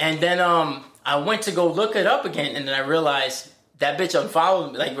 And then I went to go look it up again, and then I realized that bitch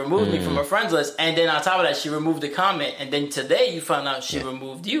unfollowed me, like removed me from her friends list. And then on top of that, she removed the comment. And then today you found out she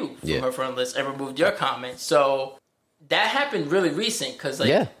removed you from her friend list and removed your comment. So that happened really recent because,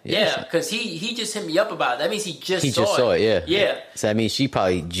 like, because he just hit me up about it. That means he just saw it. Yeah. So that means she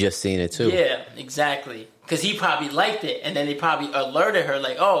probably just seen it too. Yeah, exactly. Because he probably liked it, and then they probably alerted her,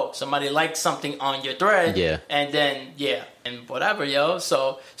 like, oh, somebody liked something on your thread. Yeah. And then, and whatever, yo.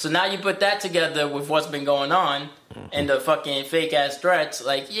 So now you put that together with what's been going on and the fucking fake-ass threats.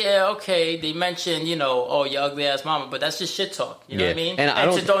 Like, yeah, okay, they mentioned, you know, oh, your ugly-ass mama, but that's just shit talk. You know what I mean? And I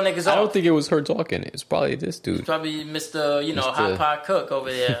don't think it was her talking. It's probably this dude. It's probably Mr., you know, Hot Pot Cook over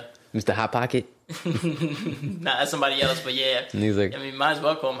there. Mr. Hot Pocket? Nah, that's somebody else, but yeah. And he's like, I mean, might as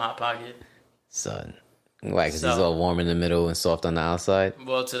well call him Hot Pocket. Son. Why? Because he's all warm in the middle and soft on the outside?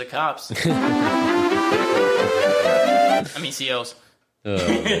 Well, to the cops. I mean, COs.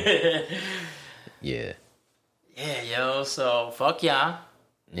 Yeah. Yeah, yo, so fuck y'all.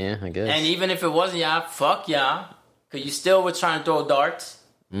 Yeah, I guess. And even if it wasn't y'all, fuck y'all. Because you still were trying to throw darts.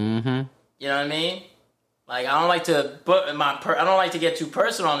 Mm-hmm. You know what I mean? Like, I don't like to I don't like to get too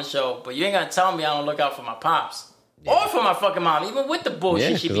personal on the show, but you ain't gonna tell me I don't look out for my pops. Yeah. Or for my fucking mom, even with the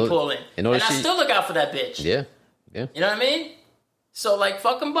bullshit she be pulling. And I still look out for that bitch. Yeah. You know what I mean? So, like,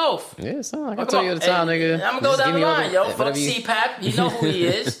 fuck them both. Yeah, son, I can tell you the time, nigga. I'm gonna go down the line, yo. Fuck CPAP. You know who he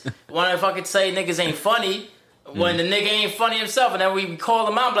is. Wanna fucking say niggas ain't funny when the nigga ain't funny himself. And then we call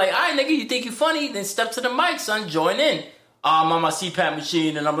him out, like, all right, nigga, you think you funny? Then step to the mic, son. Join in. I'm on my CPAP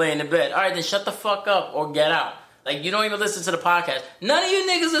machine and I'm laying in bed. All right, then shut the fuck up or get out. Like, you don't even listen to the podcast. None of you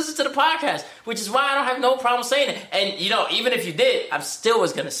niggas listen to the podcast, which is why I don't have no problem saying it. And, you know, even if you did, I still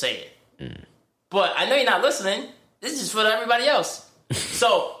was going to say it. But I know you're not listening. This is for everybody else.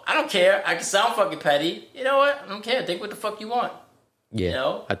 So, I don't care. I can sound fucking petty. You know what? I don't care. Think what the fuck you want. Yeah, you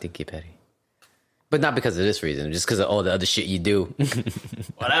know? I think you're petty. But not because of this reason. Just because of all the other shit you do.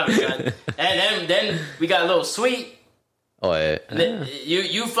 Whatever, son. And then we got a little sweet. Oh, yeah.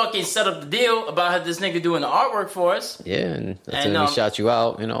 You fucking set up the deal about this nigga doing the artwork for us. Yeah, and we shout you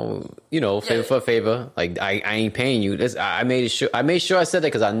out. You know, favor for favor. Like I ain't paying you. I made sure I said that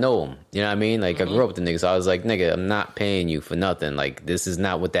because I know him. You know what I mean? Like I grew up with the nigga, so I was like, nigga, I'm not paying you for nothing. Like this is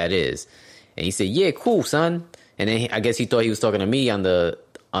not what that is. And he said, yeah, cool, son. And then I guess he thought he was talking to me on the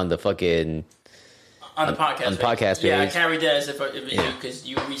fucking. On the podcast page. Yeah, I carried that as if you, because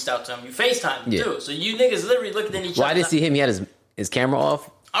you reached out to him. You FaceTimed him, too. So you niggas literally looked at each other. Well, I didn't see him. He had his camera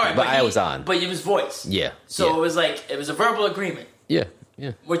off. All right, but I was on. But it was voice. Yeah. So it was like, it was a verbal agreement. Yeah.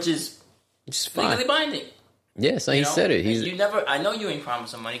 Which is fine. legally binding. Yeah, so he said it. You never, I know you ain't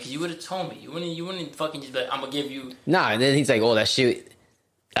promised him money because you would have told me. You wouldn't fucking just be like, I'm going to give you. Nah, and then he's like, oh, that shit.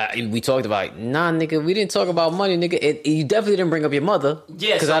 We talked about, nah, nigga, we didn't talk about money, nigga. You definitely didn't bring up your mother.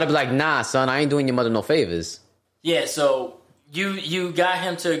 Yeah. Because I'd be like, nah, son, I ain't doing your mother no favors. Yeah, so you got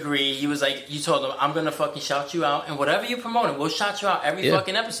him to agree. He was like, you told him, I'm gonna fucking shout you out, and whatever you promoting, we'll shout you out every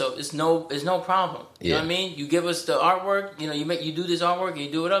fucking episode. It's no problem. You know what I mean? You give us the artwork. You know, you do this artwork, and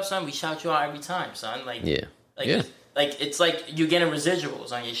you do it up, son. We shout you out every time, son. Like it's like you're getting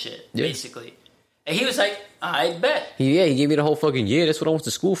residuals on your shit, basically. And he was like, I bet. He gave me the whole fucking that's what I went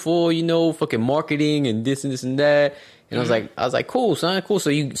to school for. You know, fucking marketing and this and this and that. And I was like, cool, son, cool.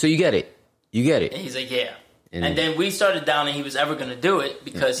 So you get it, And he's like, yeah. And then we started doubting he was ever going to do it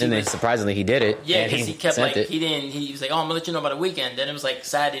because then surprisingly he did it. Yeah, because he kept like he was like, oh, I'm gonna let you know about the weekend. Then it was like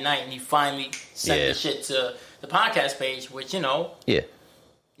Saturday night, and he finally sent the shit to the podcast page, which you know what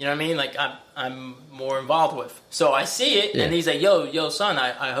I mean. Like I'm more involved with, so I see it, and he's like, yo, son,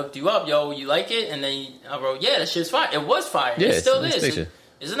 I hooked you up, yo, you like it? And then I wrote, yeah, that shit's fire. It was fire. Yeah, it still is. Nice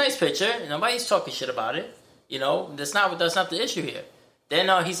it's a nice picture. Nobody's talking shit about it. You know, that's not the issue here.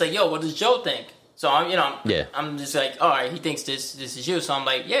 Then he's like, yo, what does Joe think? So I'm just like, all right, he thinks this is you. So I'm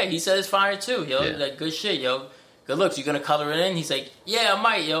like, yeah, he said it's fire too, yo. Like good shit, yo. Good looks. You gonna color it in? He's like, yeah, I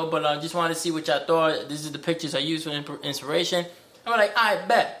might, yo. But I just wanted to see what y'all thought. This is the pictures I used for inspiration. I'm like, I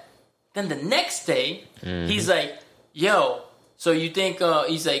bet. Then the next day, he's like, yo. So you think?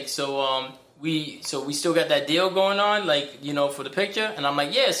 He's like, we still got that deal going on, like for the picture. And I'm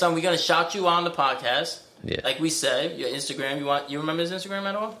like, yeah, son, we're gonna shout you on the podcast. Yeah. Like we said, your Instagram. You remember his Instagram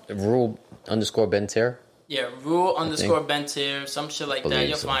at all? Rule_Bentaire. Yeah, Rule_Bentaire, some shit like that.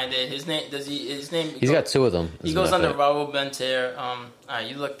 You'll find it. His name. He's got two of them. He goes under Raul Bentaire. Alright,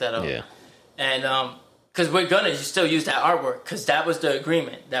 you look that up. Yeah. And because we're gonna still use that artwork because that was the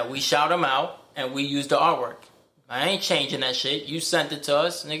agreement that we shout him out and we use the artwork. I ain't changing that shit. You sent it to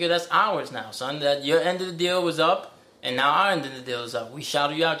us, nigga. That's ours now, son. That your end of the deal was up, and now our end of the deal is up. We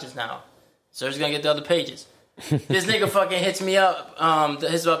shouted you out just now. So he's gonna get the other pages. This nigga fucking hits me up,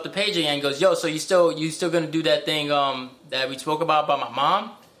 hits up the page again and goes, yo, so you still gonna do that thing that we spoke about my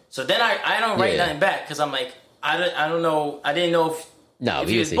mom? So then I don't write nothing back because I'm like, I don't know, I didn't know if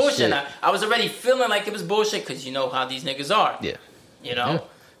he was bullshit. I was already feeling like it was bullshit because you know how these niggas are. Yeah. You know?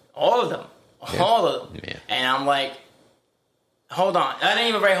 All of them. Yeah. And I'm like, hold on. I didn't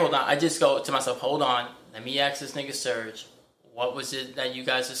even write hold on. I just go to myself, hold on. Let me ask this nigga Serge. What was it that you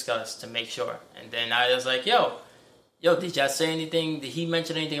guys discussed to make sure? And then I was like, yo, did y'all say anything? Did he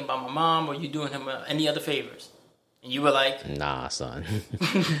mention anything about my mom? Or you doing him any other favors? And you were like, nah, son.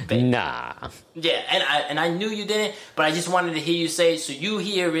 Nah. Yeah, and I knew you didn't, but I just wanted to hear you say it so you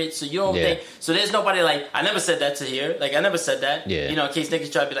hear it, so you don't think. So there's nobody like, I never said that to here. Like, I never said that. Yeah. In case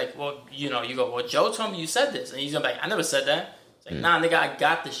niggas try to be like, well, you go, well, Joe told me you said this. And he's going to be like, I never said that. It's like, nah, nigga, I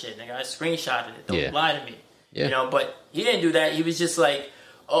got the shit. Nigga, I screenshotted it. Don't lie to me. Yeah. But he didn't do that. He was just like,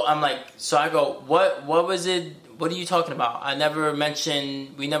 oh, I'm like, so I go, what was it? What are you talking about?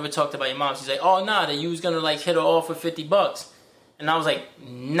 We never talked about your mom. She's like, oh, nah, that you was going to like hit her off for $50. And I was like,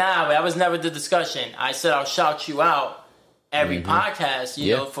 nah, that was never the discussion. I said, I'll shout you out every podcast,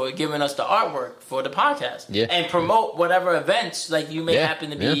 you know, for giving us the artwork for the podcast. Yeah. And promote whatever events like you may happen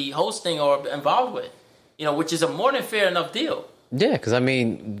to be hosting or involved with, which is a more than fair enough deal. Yeah, because I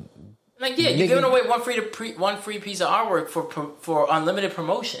mean... Like, yeah, you're giving away one free piece of artwork for unlimited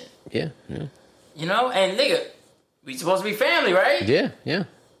promotion. Yeah. And nigga, we supposed to be family, right? Yeah.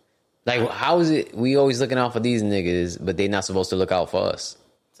 Like, how is it we always looking out for these niggas, but they not supposed to look out for us?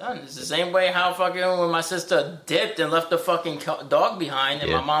 Son, it's the same way how fucking when my sister dipped and left the fucking dog behind,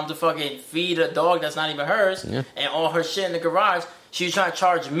 and my mom to fucking feed a dog that's not even hers, and all her shit in the garage. She was trying to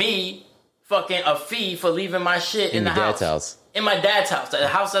charge me fucking a fee for leaving my shit in the house. Dad's house. In my dad's house. The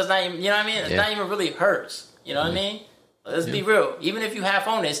house that's not even, you know what I mean? It's not even really hers. You know what I mean? Let's be real. Even if you half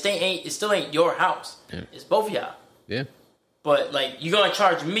own it, it still ain't your house. Yeah. It's both of y'all. Yeah. But like, you're gonna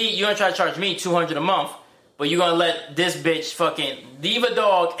try to charge me $200 a month, but you're gonna let this bitch fucking leave a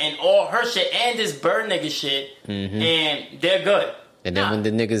dog and all her shit and this bird nigga shit, and they're good. And then when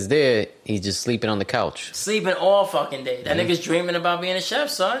the nigga's there, he's just sleeping on the couch. Sleeping all fucking day. That nigga's dreaming about being a chef,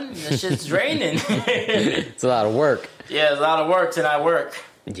 son. That shit's draining. It's a lot of work. Yeah, it's a lot of work to not work.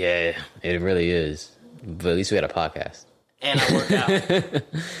 Yeah, it really is. But at least we had a podcast. And I work out.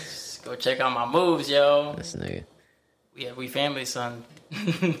 Just go check out my moves, yo. This nigga. We family, son.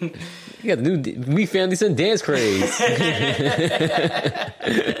 You got the new We Family Son dance craze.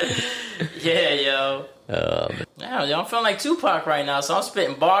 Yeah, yo. Yeah, yo, I'm feeling like Tupac right now, so I'm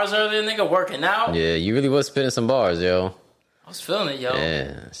spitting bars earlier, nigga, working out. Yeah, you really was spitting some bars, yo. I was feeling it, yo.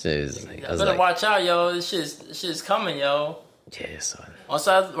 Yeah, shit is like, I better watch out, yo. This shit's coming, yo. Yeah, son. Once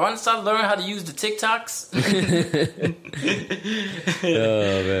I learn how to use the TikToks.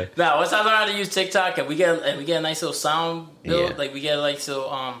 Oh man. Now, once I learn how to use TikTok and we get a nice little sound build, like we get like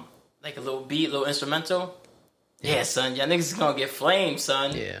a little beat, little instrumental. Yeah, son, y'all niggas is gonna get flamed,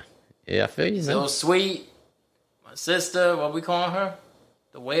 son. Yeah, I feel you, son. Little Sweet, my sister, what we calling her?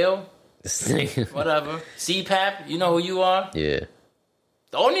 The whale? Whatever. CPAP, you know who you are? Yeah.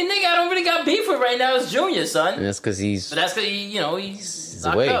 The only nigga I don't really got beef with right now is Junior, son. And that's because he's he's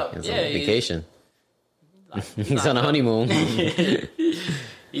locked away. up. He's on vacation. He's on a honeymoon.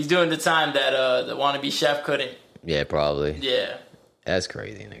 He's doing the time that the wannabe chef couldn't. Yeah, probably. Yeah. That's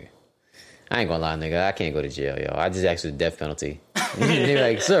crazy, nigga. I ain't gonna lie, nigga. I can't go to jail, yo. I just asked for the death penalty. They're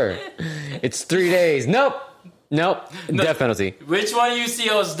like, sir, it's 3 days. Nope. Death penalty. Which one of you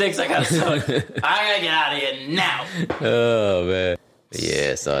CEOs dicks I gotta suck? I gotta get out of here now. Oh, man.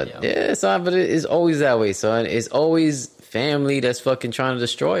 Yeah, son. Yeah, son, but it's always that way, son. It's always family that's fucking trying to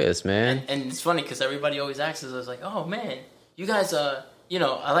destroy us, man. And it's funny because everybody always asks us, like, oh, man, you guys, I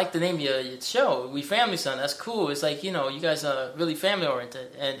like the name of your show, We Family, son. That's cool. It's like, you guys are really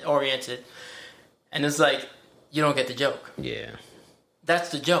family-oriented. And it's like, you don't get the joke. Yeah. That's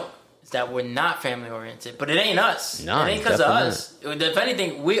the joke. Is that we're not family-oriented. But it ain't us. No, it ain't because of us. Not. If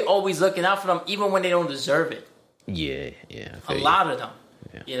anything, we're always looking out for them, even when they don't deserve it. Yeah. A lot of them.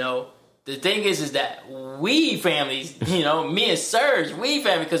 Yeah. The thing is that we families, me and Serge, we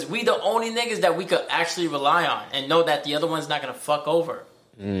family, because we the only niggas that we could actually rely on and know that the other one's not going to fuck over.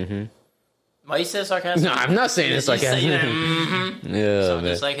 Mm-hmm. Why you said sarcastic? No, I'm not saying it's sarcastic. Yeah, so man.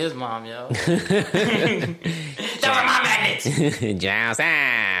 Just like his mom, yo. Those are my magnets.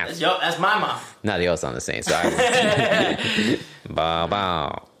 That's my mom. Not the else on the same side. Bow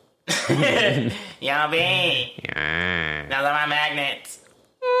bow. Yummy. Yeah. Now they're my magnets.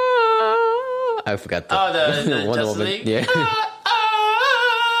 I forgot the Wonder Woman. League? Yeah.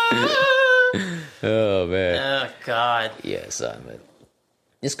 Oh man. Oh god. Yeah, son, but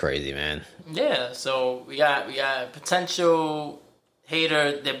it's crazy, man. Yeah. So we got a potential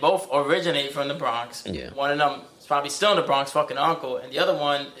hater. They both originate from the Bronx. Yeah. One of them is probably still in the Bronx, fucking uncle, and the other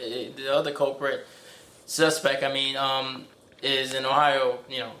one, the other culprit, suspect. Is in Ohio.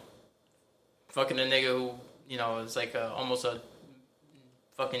 Fucking a nigga who, is like almost a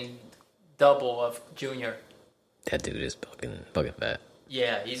fucking double of Junior. That dude is fucking fat.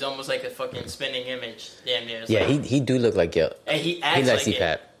 Yeah, he's almost like a fucking spinning image. Damn near. Yeah, like, he do look like and he acts like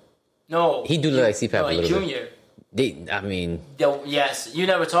CPAP. No, he do look like CPAP a little Junior. bit. Yes, you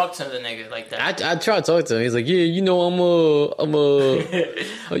never talked to the nigga like that. I tried to talk to him. He's like, yeah,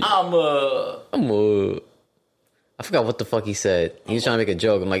 I forgot what the fuck he said. He was trying to make a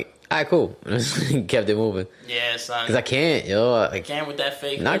joke. I'm like, alright, cool. Kept it moving. Yeah, son. Because I can't, yo. I can't with that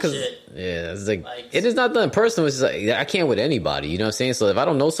fake shit. Yeah, it's like it is not done personal. It's like I can't with anybody. You know what I'm saying? So if I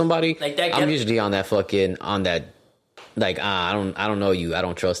don't know somebody, like that, I'm usually on that. Like I don't know you. I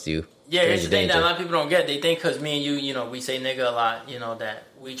don't trust you. Yeah, here's the thing that a lot of people don't get. They think because me and you, we say nigga a lot. that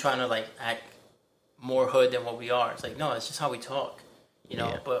we trying to like act more hood than what we are. It's like no, it's just how we talk.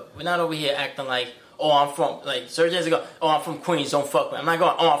 Yeah. But we're not over here acting like. Oh, I'm from, like, Serge has to go, oh, I'm from Queens, don't fuck with me. I'm not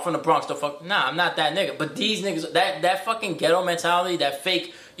going, oh, I'm from the Bronx, don't fuck with me. Nah, I'm not that nigga. But these niggas, that fucking ghetto mentality, that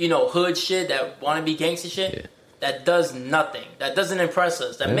fake, hood shit, that wannabe gangster shit, that does nothing. That doesn't impress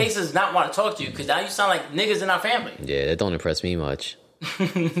us. That makes us not want to talk to you, because now you sound like niggas in our family. Yeah, that don't impress me much.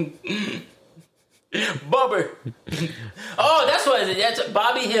 Bubber. Oh, that's what it is. That's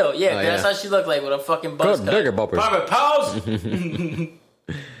Bobby Hill. Yeah, that's how she looked like with a fucking buzz cut. Bigger bumpers. Bubber, pause.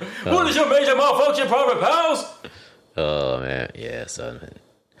 What is your major malfunction, private pals? Oh man, yeah, son. Man.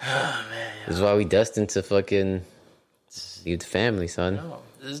 Oh man, yeah. This is why we destined to fucking leave the family, son. Yo,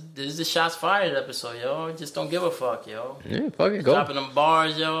 this is the shots fired episode, yo. Just don't give a fuck, yo. Yeah, fucking go. Dropping them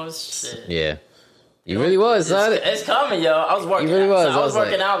bars, yo. Shit. Yeah. You really was, son. It's coming, yo. I was working. You really was. I was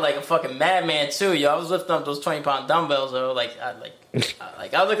working out like a fucking madman too, yo. I was lifting up those 20-pound dumbbells, yo. I was like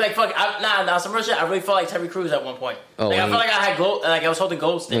fuck. Nah. Some real shit. I really felt like Terry Crews at one point. Oh, I felt like I had gold. Like I was holding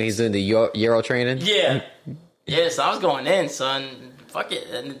gold sticks. When he's doing the Euro training. Yeah. Yeah. So I was going in, son. Fuck it.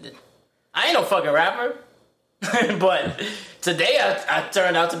 And I ain't no fucking rapper, but today I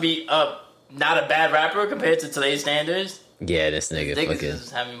turned out to be not a bad rapper compared to today's standards. Yeah, this nigga fucking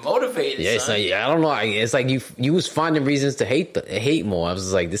just have me motivated. Yeah, son. it's like I don't know. It's like you was finding reasons to hate more. I was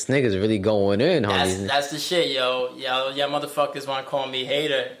just like, this nigga's really going in. That's the shit, yo. Y'all motherfuckers want to call me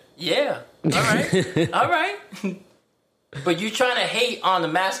hater. Yeah, all right, all right. But you trying to hate on the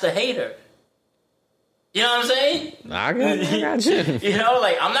master hater. You know what I'm saying? I got you. You know,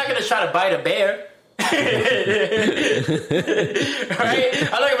 like I'm not gonna try to bite a bear. Right?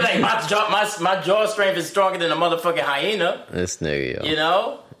 I'm not gonna be like my jaw strength is stronger than a motherfucking hyena. This nigga, yo. You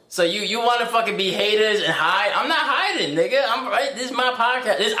know? So you want to fucking be haters and hide? I'm not hiding, nigga. I'm right. This is my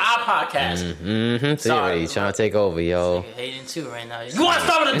podcast. This is our podcast. Mm-hmm. Sorry, you trying to take over, yo. Nigga hating too right now. You want to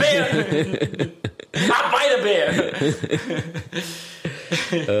start with a bear? I bite a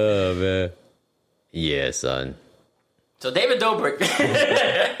bear. Oh man. Yeah, son. So David Dobrik.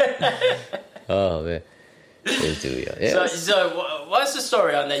 Oh man. Yeah. So what's the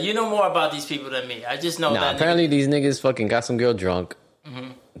story on that? You know more about these people than me. I just know that. Apparently these niggas fucking got some girl drunk.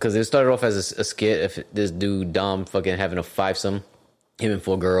 Because it started off as a skit. If this dude Dom fucking having a fivesome, him and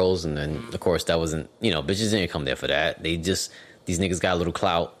 4 girls, and then of course that wasn't, bitches didn't come there for that. These niggas got a little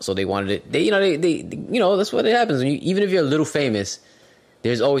clout, so they wanted it. They that's what it happens. Even if you're a little famous,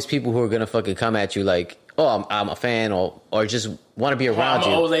 there's always people who are gonna fucking come at you like, oh, I'm a fan, or just want to be around you.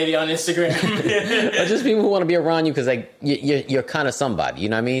 I'm an old lady on Instagram. Or just people who want to be around you because like you're kind of somebody, you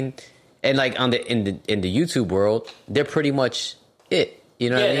know what I mean? And like in the YouTube world, they're pretty much it. You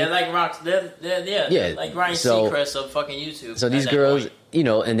know what I mean? They're like rocks. They're like Ryan Seacrest of fucking YouTube. So these girls,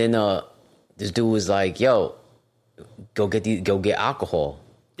 and then this dude was like, "Yo, go get alcohol."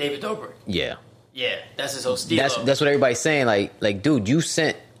 David Dobrik. Yeah, that's his whole steal. That's what everybody's saying. Like, dude, you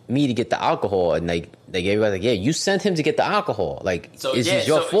sent me to get the alcohol, and like everybody's like, yeah, you sent him to get the alcohol. Like, it's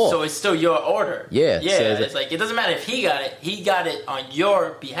your fault. So it's still your order. Yeah. So it's like it doesn't matter if he got it. He got it on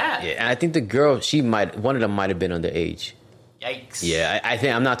your behalf. Yeah, and I think the girl, one of them might have been underage. Yikes. Yeah, I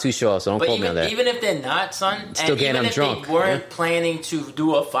think I'm not too sure, so don't quote me on that. Even if they're not, son, still getting them drunk. They weren't planning to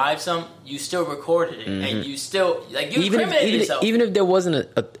do a fivesome, you still recorded it, and you still you incriminated yourself. Even if there wasn't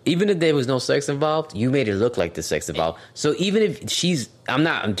even if there was no sex involved, you made it look like the sex involved. So even if I'm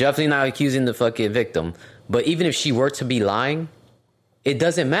definitely not accusing the fucking victim, but even if she were to be lying, it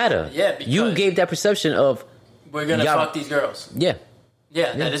doesn't matter. Yeah, because you gave that perception of we're gonna fuck these girls. Yeah,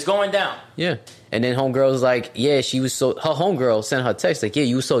 that is going down. Yeah. And then homegirl's like, yeah, her homegirl sent her text like, yeah,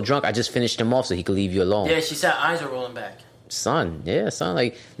 you were so drunk, I just finished him off so he could leave you alone. Yeah, she said eyes are rolling back. Son,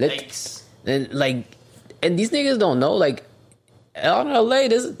 like, Thanks. And these niggas don't know, like, out in LA,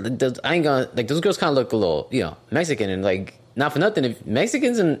 I ain't gonna, like, those girls kind of look a little, Mexican, and like, not for nothing, if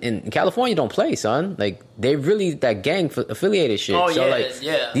Mexicans in California don't play, son. Like, they really that gang affiliated shit. Oh, so,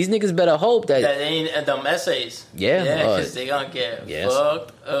 these niggas better hope that they ain't them essays. Yeah, because they gonna get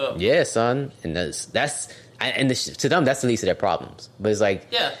fucked up. Yeah, son, and to them that's the least of their problems. But it's like,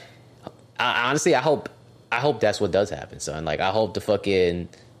 honestly, I hope that's what does happen, son. Like, I hope the fucking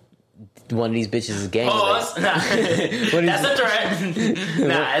one of these bitches is gang. Pause. Nah. That's a threat.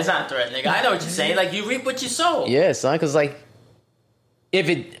 Nah, it's not a threat, nigga. I know what you're saying. Like, you reap what you sow. Yeah, son, because like,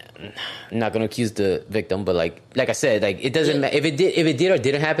 I'm not gonna accuse the victim, but like I said, like it doesn't matter if it did or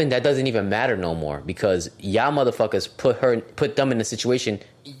didn't happen. That doesn't even matter no more because y'all motherfuckers put them in a situation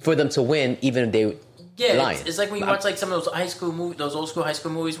for them to win, even if they. Yeah, it's like when you watch like some of those high school movies, those old school high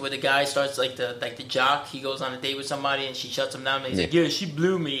school movies where the guy starts like the jock, he goes on a date with somebody and she shuts him down and he's like, yeah, she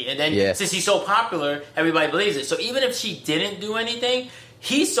blew me, and then since he's so popular, everybody believes it. So even if she didn't do anything,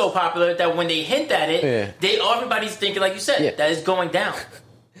 he's so popular that when they hint at it, everybody's thinking, like you said, that is going down.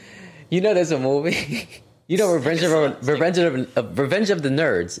 There's a movie. Revenge of the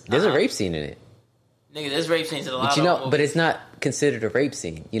Nerds. There's a rape scene in it. Nigga, there's rape scenes in a lot of movies. But it's not considered a rape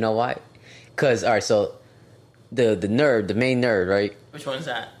scene. You know why? Because, all right, so the main nerd, right? Which one's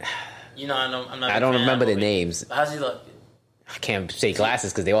that? I'm not. I don't remember the names. How's he look? I can't say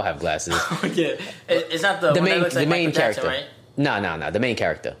glasses because they all have glasses. Yeah, it's not the main like character, right? No, the main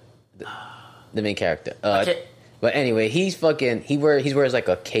character. The main character. But anyway, he wears like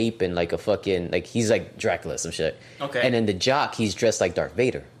a cape and like a fucking, like he's like Dracula, some shit. Okay. And then the jock, he's dressed like Darth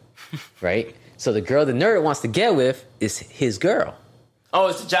Vader, right? So the girl the nerd wants to get with is his girl. Oh,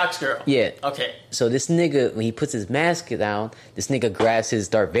 it's the jock's girl. Yeah. Okay. So this nigga, when he puts his mask down, this nigga grabs his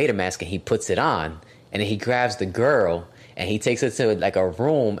Darth Vader mask and he puts it on, and then he grabs the girl and he takes her to like a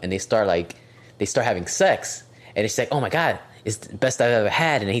room and they start having sex, and it's like, oh my god, it's the best I've ever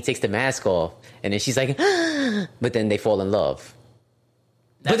had, and then he takes the mask off, and then she's like, but then they fall in love.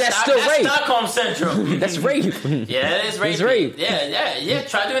 But that's still rape. That's Stockholm Syndrome. That's rape. Yeah, it is rape. It's rape. Yeah.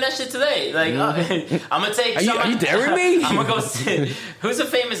 Try doing that shit today. Like, I'm gonna take. Are you daring me? I'm gonna go see. Who's a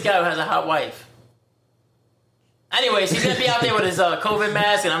famous guy who has a hot wife? Anyways, he's gonna be out there with his COVID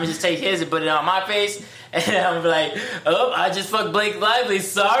mask, and I'm gonna just take his and put it on my face, and I'm gonna be like, oh, I just fucked Blake Lively.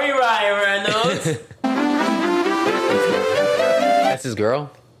 Sorry, Ryan Reynolds. That's his girl?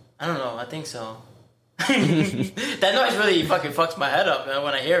 I don't know. I think so. That noise really fucking fucks my head up, man,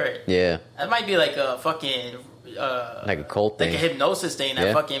 when I hear it. Yeah. That might be like a fucking... like a cult thing. Like a hypnosis thing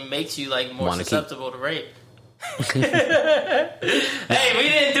that fucking makes you like more susceptible to rape. Hey, we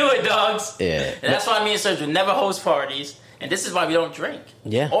didn't do it, dogs. Yeah. And that's why me and Serge would never host parties. And this is why we don't drink.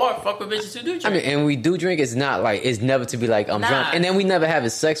 Yeah. Or fuck with bitches who do drink. I mean, and we do drink. It's not like, it's never to be like, I'm drunk. And then we never having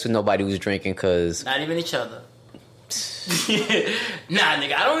sex with nobody who's drinking because... Not even each other. Nah,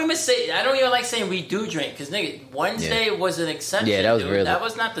 nigga, I don't even like saying we do drink, because nigga, Wednesday was an exception. Yeah, that was dude. really, that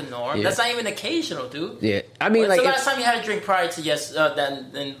was not the norm. Yeah. That's not even occasional, dude. Yeah, I mean, when's like, the last time you had a drink prior to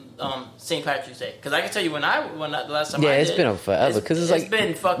St. Patrick's Day? Because I can tell you the last time. It's been forever. Because it's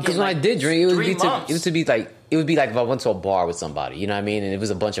been fucking. Because when I did drink, it would be like if I went to a bar with somebody, you know what I mean, and it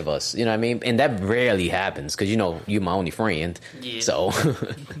was a bunch of us, you know what I mean, and that rarely happens because you're my only friend, so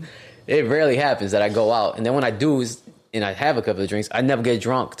it rarely happens that I go out, and then when I do and I have a couple of drinks, I never get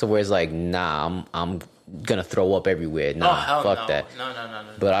drunk to where it's like, nah, I'm gonna throw up everywhere. Nah, fuck that. No.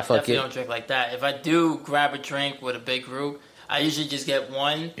 But I definitely don't drink like that. If I do grab a drink with a big group, I usually just get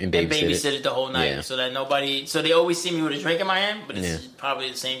one and babysit it the whole night, so that nobody. So they always see me with a drink in my hand, but it's probably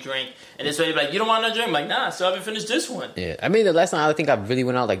the same drink. And this way, they're like, "You don't want no drink?" I'm like, "Nah, I still haven't finished this one." Yeah, I mean, the last time I think I really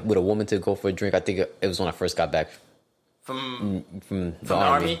went out like with a woman to go for a drink, I think it was when I first got back. From the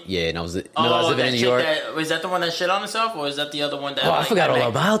army? Yeah, and I was living in New York. Was that the one that shit on herself, or is that the other one that... Oh, I forgot all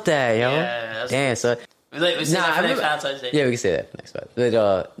about that, yo. Yeah, damn, so... We can say that for next Valentine's Day. Yeah, we can say that for next Valentine's Day.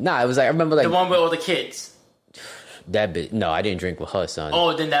 But, it was like, I remember like... The one with all the kids. That bit... No, I didn't drink with her, son.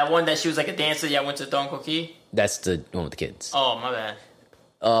 Oh, then that one that she was like a dancer, I went to Don Coquille? That's the one with the kids. Oh, my bad.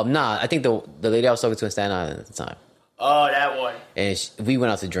 I think the lady I was talking to in Staten Island at the time. Oh, that one. And we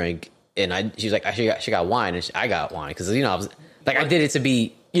went out to drink, and she was like, she got wine, and I got wine, because, I was... Like, I did it to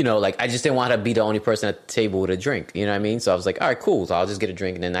be, I just didn't want her to be the only person at the table with a drink. You know what I mean? So I was like, all right, cool. So I'll just get a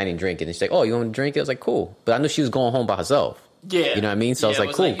drink. And then I didn't drink it. And she's like, oh, you want to drink it? I was like, cool. But I knew she was going home by herself. Yeah. You know what I mean? So I was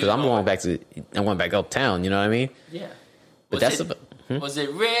like, cool. Because I'm going back uptown. You know what I mean? Yeah. But was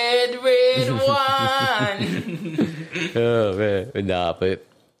it red wine? Oh, man. Nah, but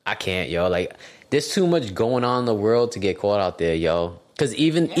I can't, yo. Like, there's too much going on in the world to get caught out there, yo. Because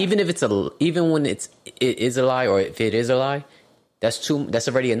even if even when it is a lie, or if it is a lie, that's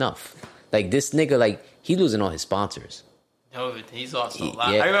already enough. Like, this nigga, like, he losing all his sponsors. No, he's lost a lot.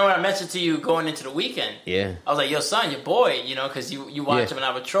 I remember when I mentioned to you going into the weekend. Yeah. I was like, yo, son, your boy, because you watch him and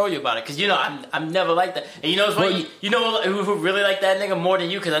I would troll you about it. Because, I'm never like that. And it's funny, who really like that nigga more than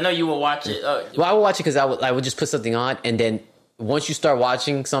you? Because I know you will watch it. Well, I would watch it because I would just put something on, and then once you start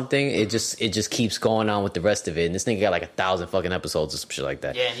watching something, it just keeps going on with the rest of it. And this nigga got like 1,000 fucking episodes or some shit like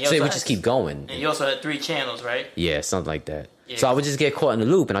that. Yeah, so it would just keep going. And you also had 3 channels, right? Yeah, something like that. Yeah. So I would just get caught in the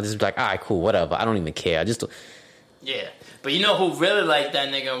loop, and I'd just be like, all right, cool, whatever. I don't even care. Yeah. But who really liked that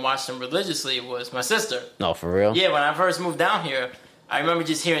nigga and watched him religiously was my sister. No, for real? Yeah, when I first moved down here, I remember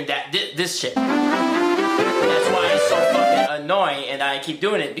just hearing this shit. That's why it's so fucking annoying, and I keep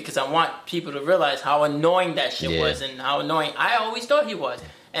doing it because I want people to realize how annoying that shit was and how annoying I always thought he was.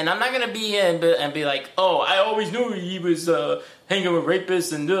 And I'm not gonna be here and be like, oh, I always knew he was hanging with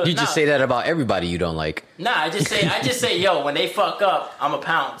rapists and You just say that about everybody you don't like. Nah, I just say, yo, when they fuck up, I'm a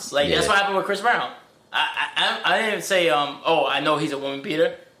pounce. Like that's what happened with Chris Brown. I didn't say, I know he's a woman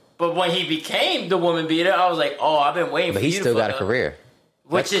beater, but when he became the woman beater, I was like, oh, I've been waiting for you to fuck up. But he still got a career.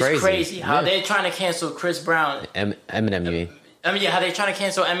 Which is crazy. How they're trying to cancel Chris Brown. Eminem, you mean? I mean, how they're trying to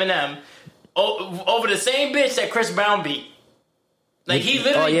cancel Eminem over the same bitch that Chris Brown beat. Like, he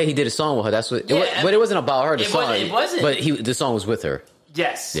literally... Oh, yeah, he did a song with her. That's what... but it wasn't about her, the song. It wasn't. But the song was with her.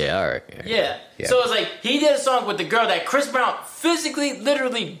 Yes. Yeah, all right. Yeah. So it's like, he did a song with the girl that Chris Brown physically,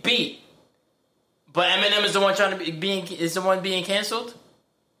 literally beat. But Eminem is the one being canceled?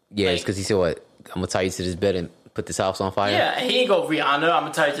 Yeah, it's because he said, what? I'm going to tie you to this bed and put this house on fire. Yeah, and he ain't go Rihanna. I'm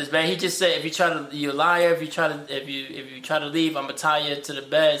gonna tie you to this bed. He just said, if you try to, you a liar. If you try to leave, I'm gonna tie you to the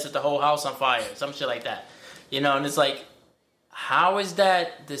bed, set the whole house on fire. Some shit like that. You know, and it's like, how is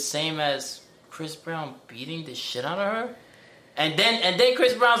that the same as Chris Brown beating the shit out of her? And then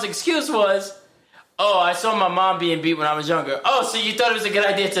Chris Brown's excuse was, oh, I saw my mom being beat when I was younger. Oh, so you thought it was a good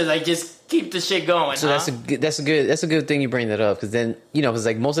idea to like just keep the shit going? So that's a good thing you bring that up, because then because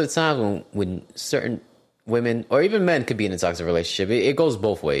like most of the time when certain women or even men could be in a toxic relationship, it goes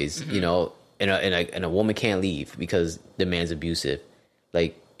both ways. Mm-hmm. And a woman can't leave because the man's abusive,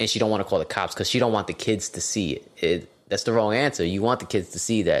 like, and she don't want to call the cops because she don't want the kids to see it. That's the wrong answer. You want the kids to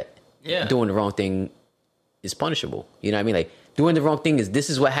see that doing the wrong thing is punishable. You know what I mean? Like, doing the wrong thing this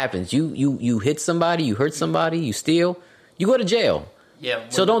is what happens. You hit somebody, you hurt somebody, you steal, you go to jail. Yeah.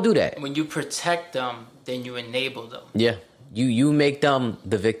 So don't do that. When you protect them, then you enable them. Yeah. You make them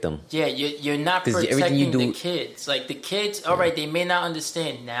the victim. Yeah, you're not protecting the kids. Like, the kids, all right, they may not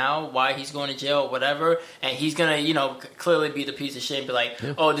understand now why he's going to jail or whatever, and he's going to, clearly be the piece of shit and be like,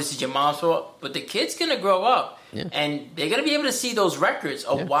 oh, this is your mom's fault. But the kid's going to grow up. Yeah. And they're gonna be able to see those records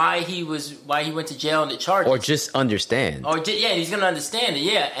of why he went to jail and the charges, or just understand. He's gonna understand it.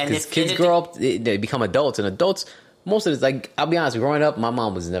 Yeah, and if kids grow up, they become adults, and adults, most of it's like, I'll be honest, growing up, my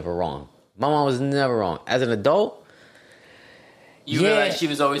mom was never wrong. As an adult, you realize she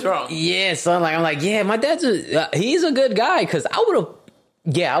was always wrong. Yeah, so I'm like, yeah, my dad's he's a good guy, because I would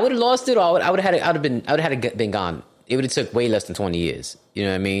have lost it, or I would have been gone. It would have took way less than 20 years. You know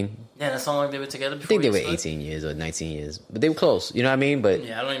what I mean? Yeah, that's how long they were together before. I think they were 18 years or 19 years. But they were close. You know what I mean? But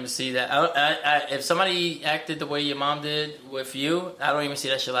yeah, I don't even see that. I if somebody acted the way your mom did with you, I don't even see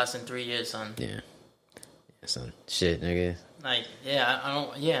that shit lasting 3 years, son. Yeah, son. Shit, nigga. Like, yeah, I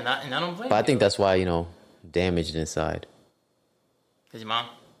don't. Yeah, and I don't blame you. But I think that's why, damaged inside. Because your mom?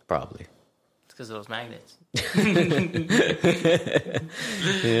 Probably. It's because of those magnets.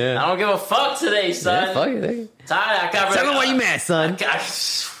 Yeah. I don't give a fuck today, son. Yeah, fuck it, nigga. Tired. Tell me why you mad, son.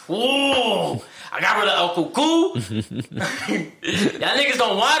 I got rid of El Cuckoo. Y'all niggas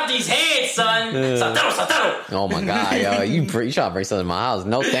don't want these hands, son. Santero. Oh my god, yo. You trying to bring something to my house.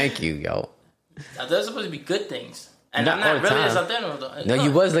 No, thank you, yo. They're supposed to be good things. And I'm not really a Santero, though. No,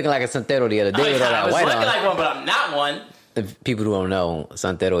 you was looking like a Santero the other day with all that white on. I was looking like one, but I'm not one. The people who don't know,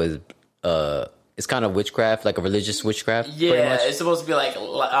 Santero is it's kind of witchcraft, like a religious witchcraft. Yeah, it's supposed to be like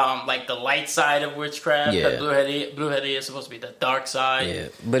the light side of witchcraft. Yeah, Blue-headed is supposed to be the dark side. Yeah,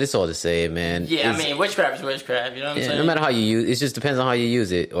 but it's all the same, man. Yeah, I mean, witchcraft is witchcraft. You know what I'm saying? No matter how you use it, just depends on how you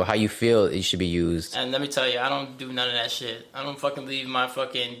use it or how you feel it should be used. And let me tell you, I don't do none of that shit. I don't fucking leave my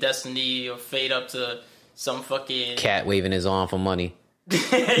fucking destiny or fate up to some fucking cat waving his arm for money.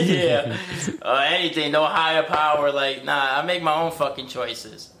 Yeah, anything, no higher power. Like, nah, I make my own fucking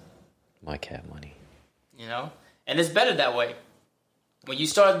choices. My cat money. And it's better that way. When you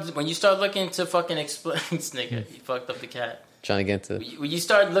start looking to fucking explain, nigga, you fucked up the cat. Trying to get to. When you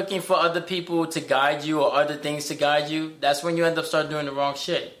start looking for other people to guide you or other things to guide you, that's when you end up start doing the wrong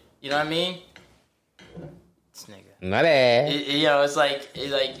shit. You know what I mean? This nigga. My bad. It's like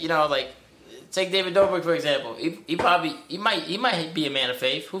take David Dobrik for example. He might be a man of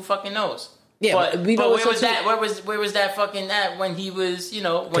faith. Who fucking knows? Yeah, but where was that? Where was that fucking at when he was,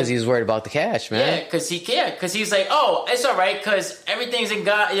 Because he was worried about the cash, man. Yeah, because he cared. Because he's like, oh, it's all right, because everything's in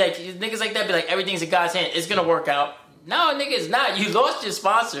God. Like, niggas like that be like, everything's in God's hand. It's gonna work out. No, nigga, it's not. You lost your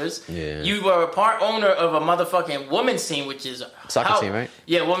sponsors. Yeah. You were a part owner of a motherfucking women's team, which is soccer team, right?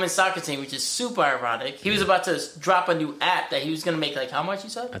 Yeah, women's soccer team, which is super ironic. He was about to drop a new app that he was gonna make, like, how much you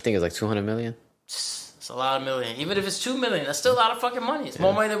said? I think it's like $200 million. It's a lot of million. Even if it's $2 million, that's still a lot of fucking money. It's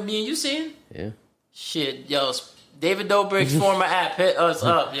more money than me and you seeing. Yeah. Shit, yo, David Dobrik's former app, hit us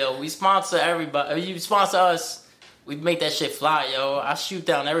up, yo. We sponsor everybody. You sponsor us, we make that shit fly, yo. I shoot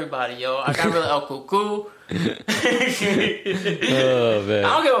down everybody, yo. I got rid of El Cuckoo. Oh, man. I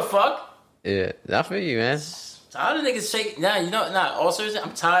don't give a fuck. Yeah, not for you, man. Tired of niggas shaking. All seriously,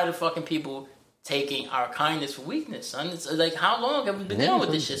 I'm tired of fucking people taking our kindness for weakness, son. It's like, how long have we been dealing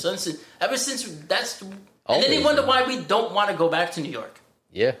with this shit, son? Ever since that's... And then they wonder why we don't want to go back to New York.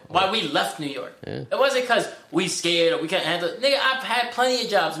 Yeah. Why we left New York. Yeah. It wasn't because we scared or we can't handle it. Nigga, I've had plenty of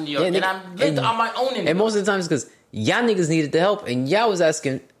jobs in New York, and I've lived on my own in New York. And most of the time it's because y'all niggas needed the help, and y'all was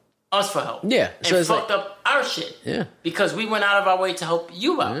asking... us for help. Yeah. So and fucked up our shit. Yeah. Because we went out of our way to help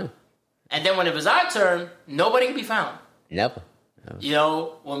you out. Yeah. And then when it was our turn, nobody could be found. Never. When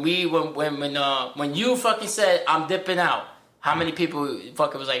you fucking said, I'm dipping out, how many people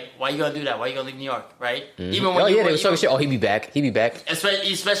fucking was like, why you gonna do that? Why you gonna leave New York, right? Mm-hmm. Even when they was talking shit. Oh, he be back.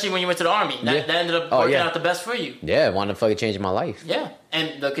 Especially when you went to the army. That ended up working out the best for you. Yeah, wanted to fucking change my life. Yeah.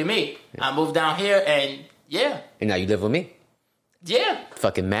 And look at me. I moved down here and Yeah. And now you live with me. Yeah.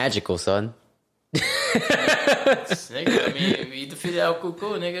 Fucking magical, son. Nigga, I mean, we defeated El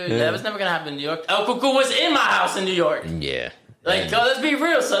Cuckoo, nigga. That was never gonna happen in New York. El Cuckoo was in my house in New York. Yeah. Like, yo, let's be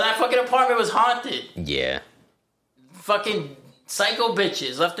real. So that fucking apartment was haunted. Yeah. Fucking psycho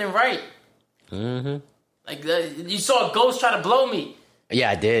bitches left and right. Mm-hmm. Like, you saw a ghost try to blow me.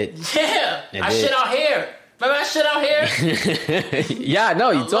 Yeah, I did. Yeah. I shit out here. Remember I shit out here? Yeah, I know.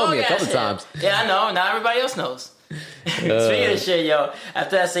 You told me a couple times. Yeah, I know. Now everybody else knows. Speaking of shit, yo,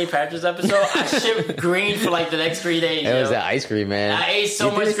 after that St. Patrick's episode, I shit green for like the next 3 days. It was that ice cream, man. I ate so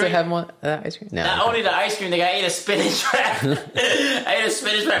much green. green. Have more ice cream? No. Not only the ice cream, nigga, I ate a spinach wrap. I ate a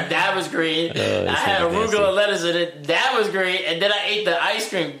spinach wrap. That was green. I had arugula lettuce in it. That was green. And then I ate the ice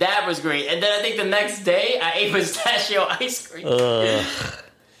cream. That was green. And then I think the next day, I ate pistachio ice cream.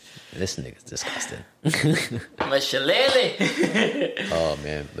 This nigga's disgusting. I'm a shillelagh. Oh,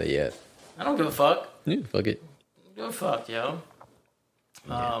 man. But yeah. I don't give a fuck. Yeah, fuck it. Give a fuck, yo.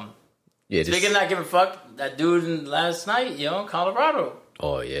 Yeah, Speaking of not giving a fuck, that dude last night, yo, in Colorado.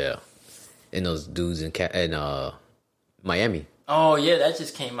 Oh, yeah. And those dudes in Miami. Oh, yeah, that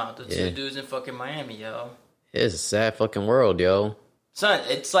just came out. The Yeah. two dudes in fucking Miami, yo. It's a sad fucking world, yo. Son,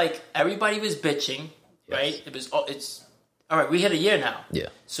 it's like everybody was bitching, right? It's all right, we hit a year now. Yeah.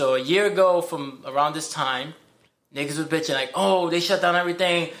 So a year ago from around this time, niggas was bitching like, oh, they shut down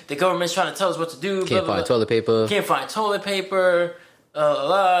everything. The government's trying to tell us what to do. Can't find toilet paper. Can't find toilet paper.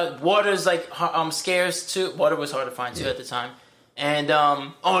 Water's like scarce too. Water was hard to find too at the time. And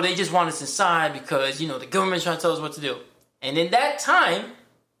they just want us inside because the government's trying to tell us what to do. And in that time,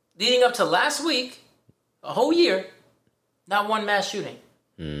 leading up to last week, a whole year, not one mass shooting.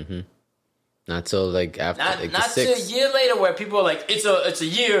 Mm-hmm. Not till like after not till a year later where people are like, it's a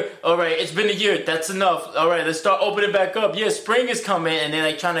year, all right, it's been a year, that's enough. All right, let's start opening back up. Yeah, spring is coming, and they're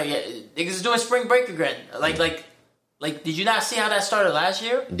like trying to get niggas is doing spring break again. Like did you not see how that started last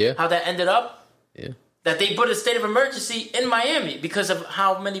year? Yeah. How that ended up? Yeah. That they put a state of emergency in Miami because of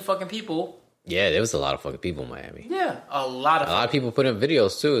how many fucking people. Yeah, there was a lot of fucking people in Miami. Yeah, a lot of people put in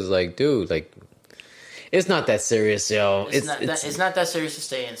videos too. It's like, dude, like, it's not that serious, yo. It's not that serious to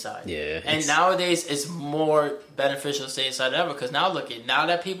stay inside. Yeah. And nowadays, it's more beneficial to stay inside than ever because now now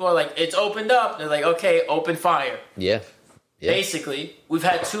that people are like, it's opened up, they're like, okay, open fire. Yeah. Basically, we've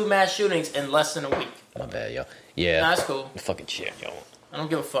had 2 mass shootings in less than a week. My bad, yo. Yeah. That's cool. Fucking shit, yo. I don't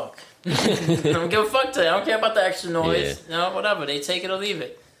give a fuck. I don't give a fuck today. I don't care about the extra noise. Yeah. No, whatever. They take it or leave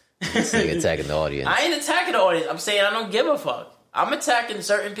it. It's like attacking the audience. I ain't attacking the audience. I'm saying I don't give a fuck. I'm attacking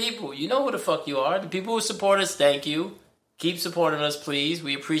certain people. You know who the fuck you are. The people who support us, thank you. Keep supporting us, please.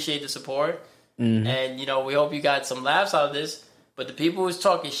 We appreciate the support. Mm-hmm. And, we hope you got some laughs out of this. But the people who's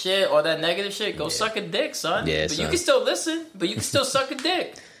talking shit or that negative shit, go suck a dick, son. Yeah, but you can still listen. But you can still suck a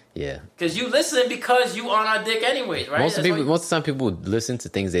dick. Yeah. Because you listen because you on our dick anyways, right? Most of the time people listen to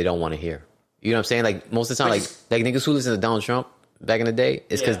things they don't want to hear. You know what I'm saying? Like, most of the time, like niggas who listen to Donald Trump back in the day,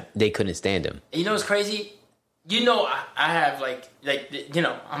 it's because they couldn't stand him. And you know what's crazy? I have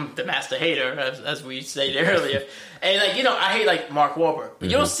I'm the master hater, as we stated earlier. And I hate Mark Wahlberg. But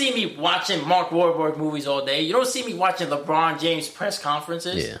you don't see me watching Mark Wahlberg movies all day. You don't see me watching LeBron James press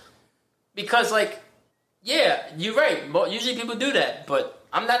conferences. Yeah. Because you're right. Usually people do that, but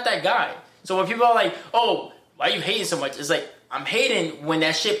I'm not that guy. So when people are like, oh, why are you hating so much? It's like, I'm hating when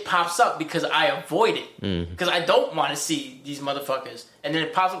that shit pops up because I avoid it. Because I don't want to see these motherfuckers. And then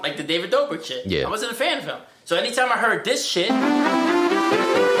it pops up like the David Dobrik shit. Yeah. I wasn't a fan of him. So anytime I heard this shit, I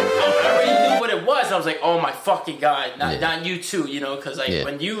already knew what it was. And I was like, oh my fucking God. Not you too, because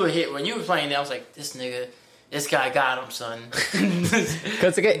when you were playing it, I was like, this guy got him, son.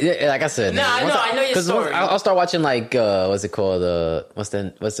 Because like I said, I know your story. I'll start watching what's it called? What's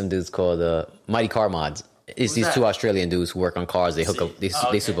them dudes called? Mighty Car Mods. It's these 2 Australian dudes who work on cars. They hook up,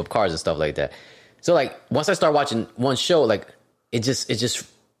 they soup up cars and stuff like that. So once I start watching one show, it just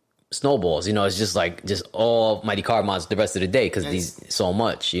snowballs. It's just all Mighty Car Mods the rest of the day because these so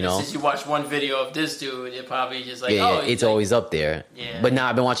much. Since you watch one video of this dude, it probably just it's always up there. Yeah. But now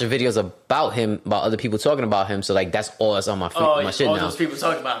I've been watching videos about him, about other people talking about him. So that's all that's on my my shit all now. Those people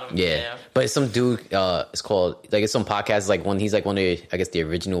talking about him. Yeah. But some dude, it's called it's some podcast he's one of the, I guess, the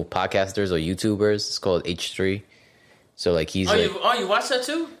original podcasters or YouTubers. It's called H3. So he's you watch that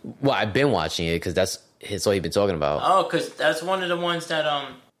too? Well, I've been watching it because that's all he's been talking about. Oh, because that's one of the ones that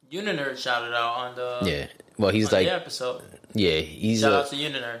Uninerd shouted out on the he's the episode. Yeah, he's shout out to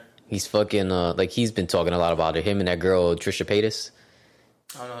Uninerd. He's fucking he's been talking a lot about it. Him and that girl Trisha Paytas.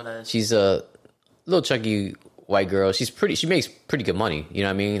 I don't know who that is. She's a little chunky white girl. She makes pretty good money. You know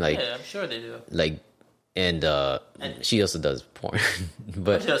what I mean? Yeah, I'm sure they do. and she also does porn.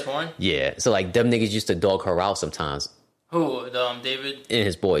 But she does porn? Yeah. So like them niggas used to dog her out sometimes. Who? David? And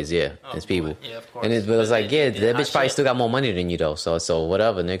his boys, yeah. Oh, his people. Yeah, of course. And it was like, yeah, that bitch probably shit. still got more money than you though. So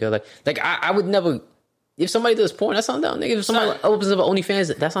whatever, nigga. Like I would never. If somebody does porn, that's on them. Nigga, if somebody opens up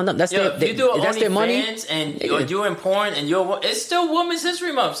OnlyFans, that's on them. That's Yo, their. if you do that's their money. OnlyFans and you're doing porn and it's still Women's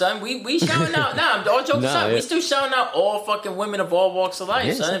History Month, son. We shouting out. Nah, all jokes aside, we still shouting out all fucking women of all walks of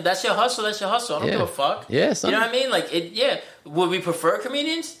life, son. If that's your hustle, that's your hustle. I don't give a fuck. Yeah, son. You know what I mean? Like it. Yeah. Would we prefer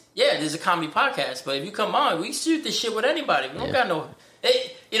comedians? Yeah, there's a comedy podcast, but if you come on, we shoot this shit with anybody. We don't got no.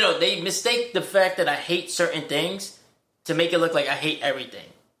 They mistake the fact that I hate certain things to make it look like I hate everything.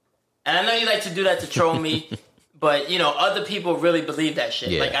 And I know you like to do that to troll me, but other people really believe that shit.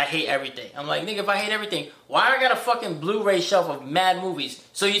 Yeah. Like I hate everything. I'm like, nigga, if I hate everything, why I got a fucking Blu-ray shelf of mad movies?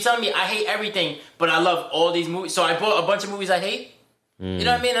 So you telling me I hate everything, but I love all these movies? So I bought a bunch of movies I hate. You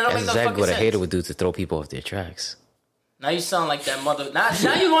know what I mean? I don't make no exactly fucking what sense. a hater would do to throw people off their tracks. Now you sound like that mother. Now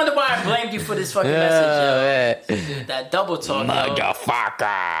you wonder why I blamed you for this fucking message, yo. That double talk,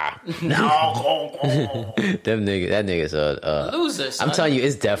 Motherfucker. No, That nigga's a loser. Son. I'm telling you,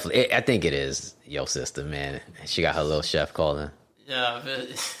 it's definitely. I think it is your sister, man. She got her little chef calling. Yeah,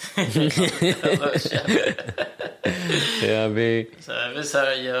 Yeah, I mean. So if it's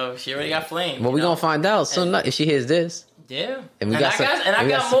her, yo, she already got flamed. Well, we gonna find out soon if she hears this. Yeah, And I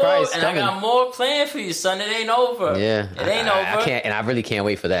got more planned for you, son. It ain't over. Yeah, it ain't over. I can't, and I really can't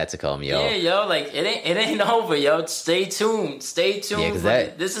wait for that to come, yo. Yeah, yo, like it ain't over, yo. Stay tuned. Stay tuned. Yeah, 'cause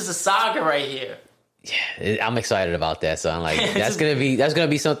this is a saga right here. Yeah, I'm excited about that, son. Like that's gonna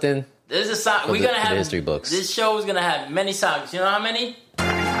be something. This is a saga. We're gonna have history books. This show is gonna have many sagas. You know how many?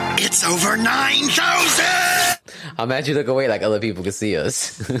 It's over 9,000! I'm actually look away like other people can see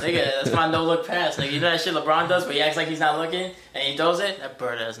us. Nigga, that's my no look pass, nigga. You know that shit LeBron does, but he acts like he's not looking and he throws it. That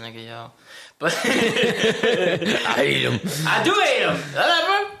bird ass nigga, yo. But I hate him. I do hate him.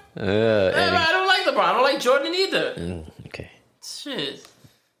 Whatever. I don't like LeBron. I don't like Jordan either. Okay. Shit.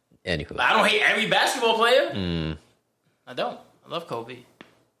 Anywho, But I don't hate every basketball player. I don't. I love Kobe,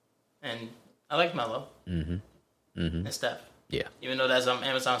 and I like Melo and Steph. yeah. Even though that's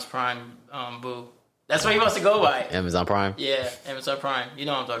Amazon's Prime, boo. That's what he wants to go by. Amazon Prime. Yeah, Amazon Prime. You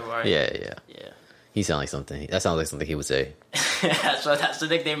know what I'm talking about, right? Yeah. Yeah. He sounds like something. That sounds like something he would say. That's the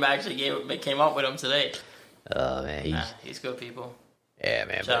nickname I actually came up with him today. Oh man, He's good people. yeah,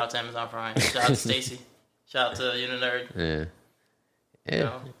 man. Shout out to Amazon Prime. Shout out to Stacy. Shout out to You the Nerd. Yeah. You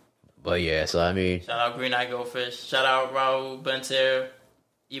know? But yeah, so I mean, Shout out Green Eye Goldfish. Shout out Raul Benter.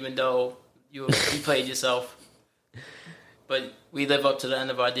 Even though you played yourself, but we live up to the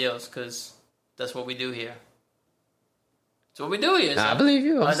end of our deals because that's what we do here. That's what we do here. I believe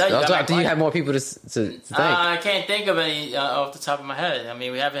you. After you have more people to thank. I can't think of any off the top of my head. I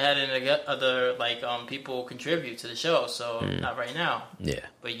mean, we haven't had any other people contribute to the show, so not right now. Yeah.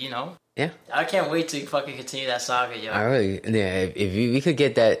 But Yeah. I can't wait to fucking continue that saga, yo. I really, yeah. If we could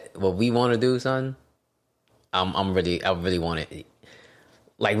get that, what we want to do, son, I really want it.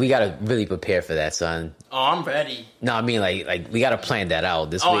 Like, we gotta really prepare for that, son. Oh, I'm ready. No, I mean, like we gotta plan that out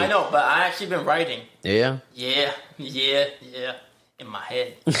this week. Oh, I know, but I actually been writing. Yeah. Yeah. In my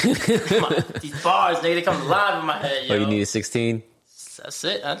head. These bars, nigga, they come alive in my head, yo. Oh, you need a 16? That's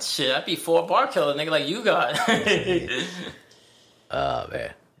it. That's shit. I'd be 4 bar killer, nigga, like you got. Oh,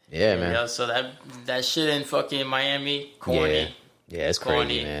 man. Yeah, man. Yo, so that shit in fucking Miami, corny. Yeah, it's Corny,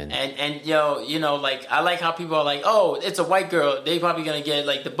 crazy, man. And yo, like, I like how people are like, oh, it's a white girl. They probably gonna get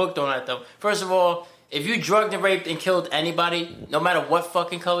like the book thrown at them. First of all, if you drugged and raped and killed anybody, no matter what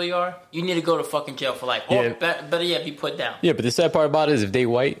fucking color you are, you need to go to fucking jail for life. Or better yet, be put down. Yeah, but the sad part about it is if they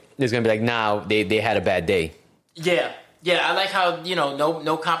white, it's gonna be like, nah, they had a bad day. Yeah. Yeah, I like how,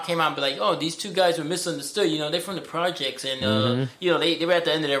 no cop came out and be like, oh, these 2 guys were misunderstood. They're from the projects and, they were at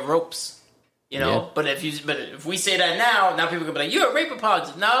the end of their ropes. Yeah. But if we say that now people can be like, you're a rape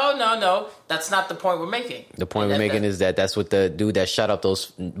apologist. No. That's not the point we're making. The point we're making is that's what the dude that shot up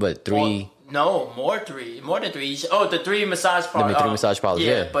those, 3... More than 3. Oh, the 3 massage parlors. The 3 massage parlors,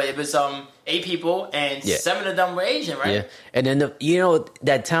 yeah. But it was 8 people, and 7 of them were Asian, right? Yeah. And then,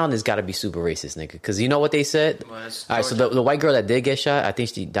 that town has got to be super racist, nigga. Because you know what they said? All right, so the white girl that did get shot, I think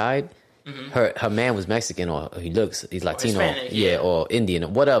she died. Her man was Mexican, or he's Latino, Hispanic, or Indian, or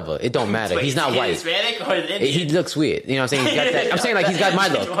whatever. It don't matter. Wait, he's not white. Hispanic or Indian? He looks weird. You know what I'm saying? He's got that. I'm saying like he's got my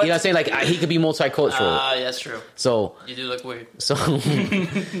look. You know what I'm saying? Like he could be multicultural. That's true. So you do look weird.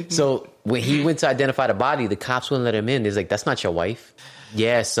 So when he went to identify the body, the cops wouldn't let him in. They're like, "That's not your wife."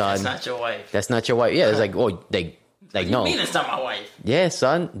 Yeah, son. That's not your wife. That's not your wife. Yeah, it's like, oh, like no. You mean it's not my wife? Yeah,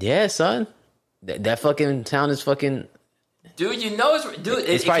 son. Yeah, son. That fucking town is fucking. Dude, you know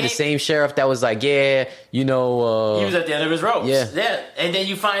it's probably the same sheriff that was like, yeah, you know, he was at the end of his ropes. Yeah. And then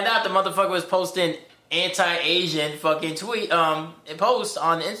you find out the motherfucker was posting anti-Asian fucking posts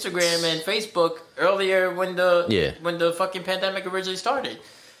on Instagram and Facebook earlier when the fucking pandemic originally started.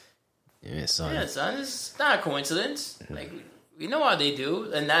 Yeah, son. It's not a coincidence. Like, we know how they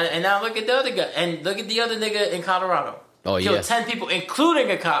do. And now look at the other guy. And look at the other nigga in Colorado. Oh, yeah. Killed 10 people,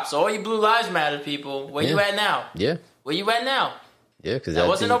 including a cop. So all you Blue Lives Matter people, where you at now? Yeah. Where you at now? Yeah, because that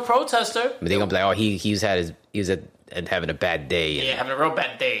wasn't no protester. But they gonna be like, oh, he was having a bad day. Yeah, having a real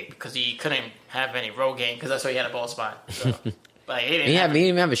bad day because he couldn't have any Rogaine because that's why he had a ball spot. So. But he didn't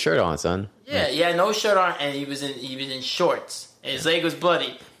even have a shirt on, son. Yeah, he had no shirt on and he was in shorts. And his leg was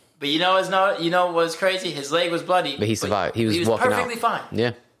bloody. But you know what's crazy? His leg was bloody. But he survived. He was walking perfectly fine.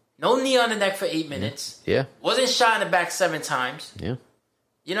 Yeah. No knee on the neck for 8 minutes. Yeah. Wasn't shot in the back 7 times. Yeah.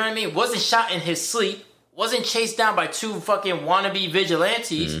 You know what I mean? Wasn't shot in his sleep. Wasn't chased down by 2 fucking wannabe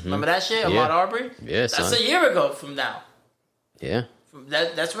vigilantes. Mm-hmm. Remember that shit? Ahmaud Arbery? Yeah, son. That's a year ago from now. Yeah.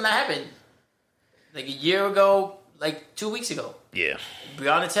 That's when that happened. Like a year ago, like 2 weeks ago. Yeah.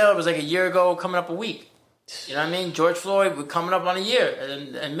 Breonna Taylor was like a year ago, coming up a week. You know what I mean? George Floyd, we're coming up on a year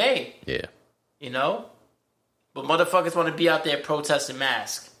in May. Yeah. You know? But motherfuckers want to be out there protesting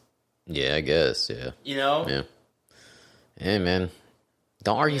masks. Yeah, I guess, yeah. You know? Yeah. Hey, man.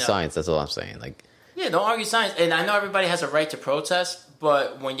 Don't argue science, that's all I'm saying. Like, yeah, don't argue science. And I know everybody has a right to protest,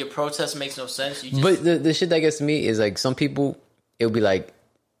 but when your protest makes no sense, you just... But the shit that gets me is, like, some people, they'll be like,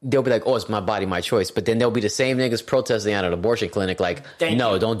 oh, it's my body, my choice. But then there'll be the same niggas protesting at an abortion clinic, like,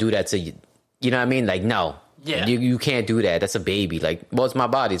 don't do that to you. You know what I mean? Like, no. Yeah. You can't do that. That's a baby. Like, well, it's my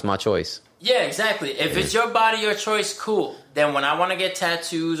body. It's my choice. Yeah, exactly. If it's your body, your choice, cool. Then when I want to get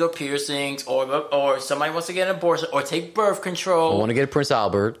tattoos or piercings or somebody wants to get an abortion or take birth control. I want to get a Prince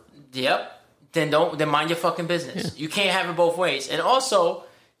Albert. Yep. Then mind your fucking business. Yeah. You can't have it both ways. And also,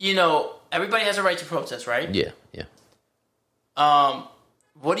 you know, everybody has a right to protest, right? Yeah.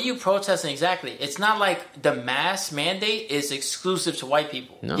 What are you protesting exactly? It's not like the mask mandate is exclusive to white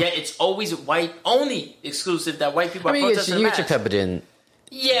people. No. Yeah, it's always only exclusive that white people are protesting the mask. You get your peppered in.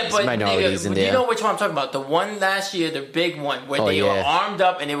 Yeah, but minorities in there. You know which one I'm talking about? The one last year, the big one, where they were armed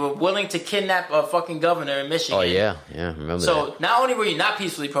up and they were willing to kidnap a fucking governor in Michigan. Oh, yeah. Remember that. So, not only were you not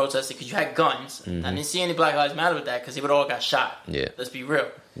peacefully protesting because you had guns, I didn't see any Black Lives Matter with that because they would all got shot. Yeah. Let's be real.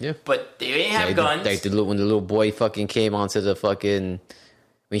 Yeah. But they didn't have guns. Like when the little boy fucking came onto the fucking...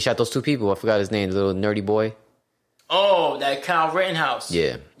 When he shot those 2 people, I forgot his name, the little nerdy boy. Oh, that Kyle Rittenhouse.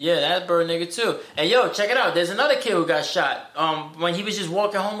 Yeah. Yeah, that bird nigga too. And yo, check it out. There's another kid who got shot when he was just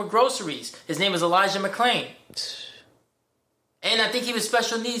walking home with groceries. His name is Elijah McClain. And I think he was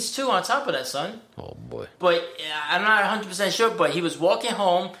special needs too on top of that, son. Oh, boy. But I'm not 100% sure, but he was walking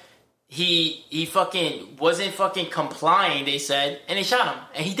home. He fucking wasn't fucking complying, they said, and they shot him.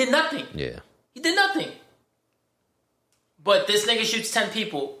 And he did nothing. Yeah. He did nothing. But this nigga shoots 10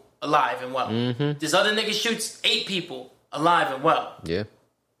 people alive and well. Mm-hmm. This other nigga shoots 8 people alive and well. Yeah.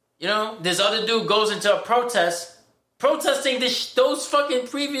 You know, this other dude goes into a protest, protesting those fucking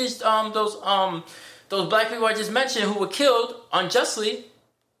previous those black people I just mentioned who were killed unjustly,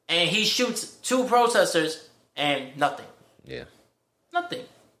 and he shoots 2 protesters and nothing. Yeah. Nothing.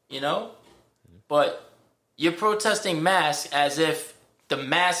 You know? But you're protesting masks as if the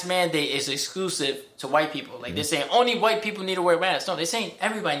mask mandate is exclusive to white people. Like, they're saying only white people need to wear masks. No, they're saying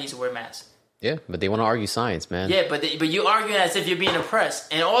everybody needs to wear masks. Yeah, but they want to argue science, man. Yeah, but you arguing as if you're being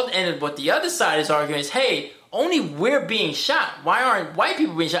oppressed. And what the other side is arguing is, hey, only we're being shot. Why aren't white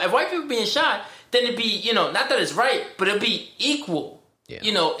people being shot? If white people being shot, then it'd be, you know, not that it's right, but it'd be equal. Yeah.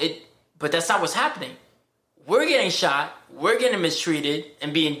 You know, but that's not what's happening. We're getting shot, we're getting mistreated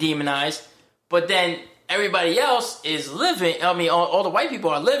and being demonized, but then everybody else is living, I mean, all the white people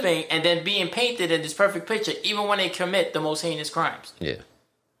are living and then being painted in this perfect picture, even when they commit the most heinous crimes. Yeah.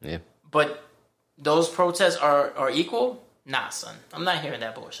 Yeah. But those protests are equal? Nah, son. I'm not hearing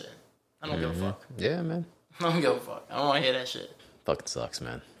that bullshit. I don't give a fuck. Yeah, man. I don't give a fuck. I don't want to hear that shit. Fucking sucks,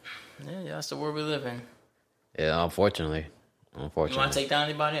 man. Yeah, that's the world we live in. Yeah, unfortunately. You want to take down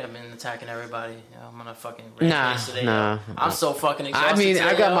anybody? I've been attacking everybody. I'm gonna fucking today. Nah. I'm so fucking exhausted. I mean, today,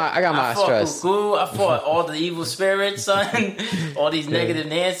 I got my stress. I fought all the evil spirits, son. All these negative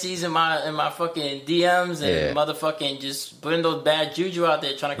Nancys in my fucking DMs and motherfucking just putting those bad juju out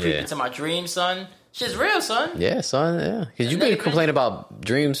there trying to creep into my dreams, son. Shit's real, son. Yeah, son. Yeah, because you've been complaining about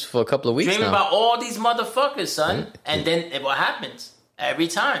dreams for a couple of weeks Dreaming about all these motherfuckers, son. And then what happens every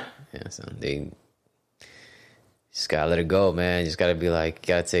time? Yeah, son. They just gotta let it go, man. You just gotta be like,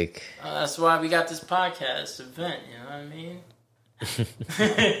 you gotta take. That's why we got this podcast event. You know what I mean?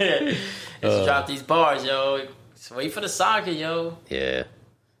 Let's drop these bars, yo. Just wait for the saga, yo. Yeah.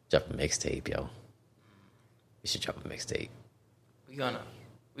 Drop a mixtape, yo. You should drop a mixtape. We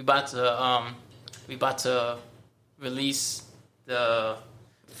about to release the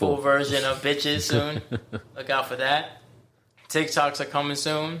full version of Bitches soon. Look out for that. TikToks are coming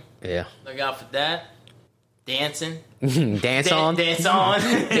soon. Yeah. Look out for that. Dancing. Dance on. Dance on.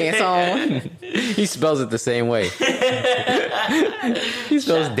 Dance on. He spells it the same way. He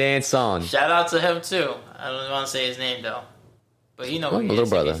spells dance on. Shout out to him too. I don't want to say his name though, but you know who he little is.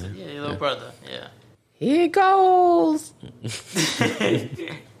 brother. Yeah, your little brother. Yeah. Here goes.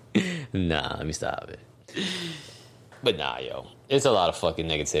 Nah, let me stop it. But nah, yo, it's a lot of fucking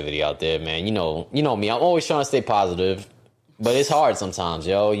negativity out there, man. You know me. I'm always trying to stay positive, but it's hard sometimes,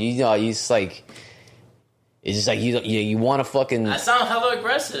 yo. You know, you just like. It's just like you want to fucking. I sound hella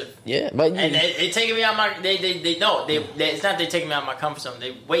aggressive. Yeah, but and they taking me out my. It's not they taking me out my comfort zone.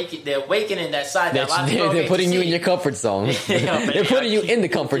 They're awakening that side that a lot of people they're putting you in your comfort zone. They're putting you in the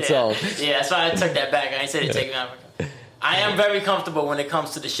comfort zone. Yeah, that's why I took that back. I ain't said they taking me out. I am very comfortable when it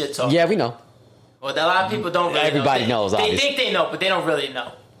comes to the shit talk. Yeah, we know. Well, a lot of people don't really Everybody know. knows, They obviously. think they know, but they don't really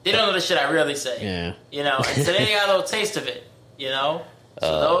know. They don't know the shit I really say. Yeah. You know, and so they got a little taste of it, you know?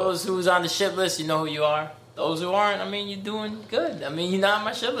 So those who's on the shit list, you know who you are. Those who aren't, I mean, you're doing good. I mean, you're not on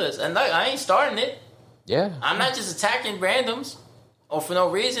my shit list. And look, I ain't starting it. Yeah. I'm not just attacking randoms or for no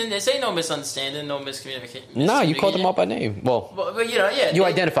reason. This ain't no misunderstanding, no miscommunication. No, you called them out by name. Well, but you know, yeah. You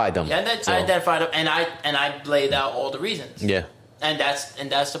identified them. Yeah, I identified them, and I laid out all the reasons. Yeah. And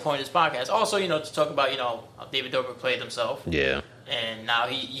that's the point of this podcast. Also, you know, to talk about, you know, how David Dobrik played himself. Yeah. And now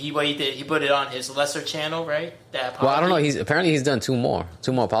what he did, he put it on his lesser channel, right? That apology. Well, I don't know. He's done two more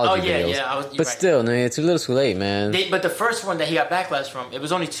apology videos. But right. Still, man, it's a little too late, man. But the first one that he got backlash from, it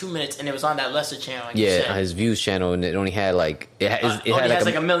was only 2 minutes, and it was on that lesser channel. Like on his views channel, and it only had like it has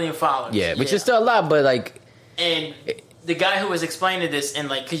like a million followers. Yeah, which is still a lot, but like. And the guy who was explaining this, and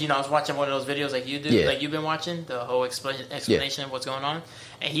like, because you know, I was watching one of those videos like you do, like you've been watching the whole explanation of what's going on.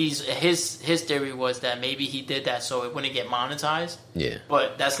 And his theory was that maybe he did that so it wouldn't get monetized. Yeah.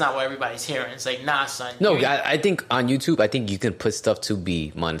 But that's not what everybody's hearing. It's like, nah, son. No, I think on YouTube, I think you can put stuff to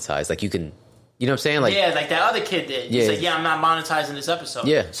be monetized. Like you can, you know what I'm saying? Like like that other kid did. He's like, I'm not monetizing this episode.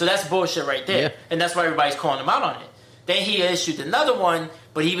 Yeah. So that's bullshit right there. Yeah. And that's why everybody's calling him out on it. Then he issued another one,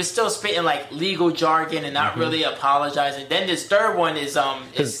 but he was still spitting like legal jargon and not really apologizing. Then this third one is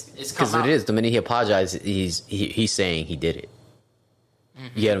because it is the minute he apologized, he's saying he did it.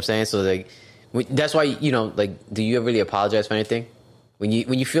 You get what I'm saying? So like, that's why, you know, like, do you ever really apologize for anything? When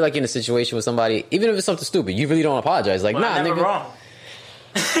you feel like you're in a situation with somebody, even if it's something stupid, you really don't apologize. Like, nah, nigga. Wrong.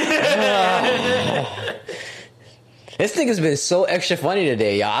 This nigga's been so extra funny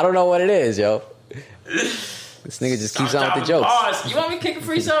today, y'all. I don't know what it is, yo. This nigga just keeps on with the jokes. Bars. You want me to kick a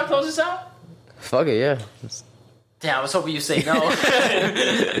freestyle and close this out? Fuck it, yeah. Damn, I was hoping you'd say no.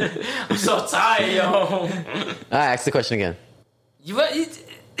 I'm so tired, yo. All right, ask the question again. Oh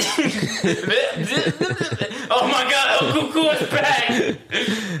my god, El Cuckoo is back.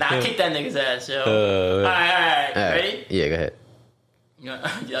 Nah, kick that nigga's ass, yo. All right. Ready? Yeah, go ahead. I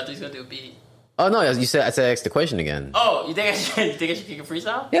thought he was gonna do a beat. Oh no, I said ask the question again. Oh, you think I should kick a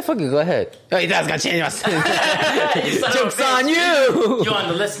freestyle? Yeah, fuck it, go ahead. Hey, that's gonna change my joke's on you. You're on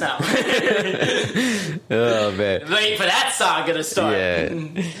the list now. Oh man. Wait for that saga to start. Yeah.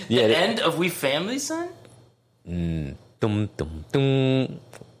 The end of We Family, son? Dum, dum, dum.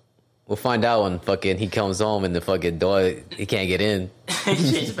 We'll find out when fucking he comes home and the fucking door, he can't get in.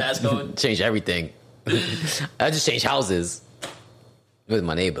 Change the passcode. Change everything. I just change houses with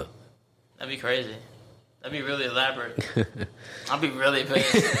my neighbor. That'd be crazy. That'd be really elaborate. I'd be really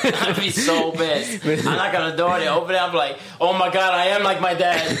pissed. I'd be so pissed. I knock on the door, they open it, I'm like, oh my god, I am like my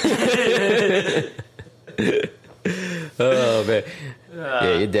dad. Oh man.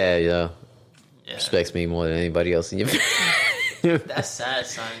 Yeah, your dad, yo. Respects me more than anybody else in your family. That's sad,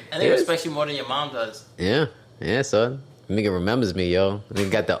 son. I think he respects you more than your mom does. Yeah, son. Nigga remembers me, yo.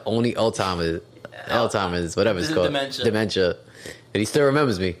 Nigga got the only Alzheimer's, whatever it's called. Dementia. And he still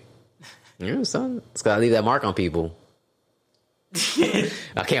remembers me. Yeah, son. It's gotta leave that mark on people.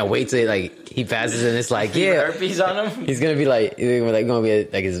 I can't wait till like he passes and it's like, yeah. Herpes on him? He's gonna be like, they're gonna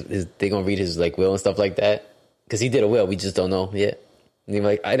read his like will and stuff like that. Cause he did a will, we just don't know yet. And he's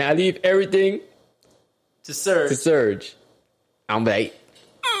like, and I leave everything to Serge. I'm like,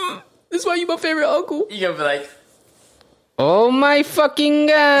 this is why you my favorite uncle. You gonna be like, oh my fucking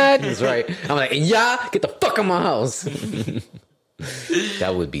god. That's right. I'm like, yeah, get the fuck out my house.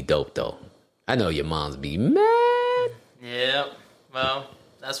 That would be dope though. I know your moms be mad. Yeah, well,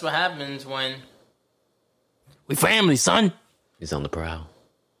 that's what happens when we family, son. He's on the prowl.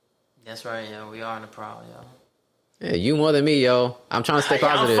 That's right, yeah, we are on the prowl, yo. Yeah, you more than me, yo. I'm trying to stay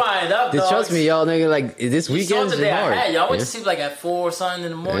positive. I'm fired up, Just trust me, yo, nigga. Like this weekend's today hard. Y'all went to sleep like at 4 or something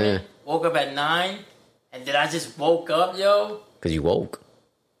in the morning. Yeah. Woke up at 9, and then I just woke up, yo. Cause you woke.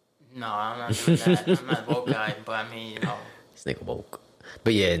 No, I'm not doing that. I'm not a woke guy, but I mean, you know. This nigga woke.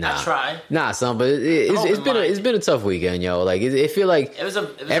 But yeah, nah. I tried. Nah, son. But it's been a tough weekend, yo. Like it feel like it was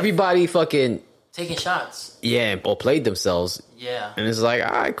everybody fucking taking shots. Yeah, or played themselves. Yeah. And it's like,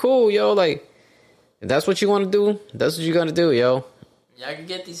 all right, cool, yo. Like, if that's what you want to do, that's what you're gonna do, yo. Yeah, I can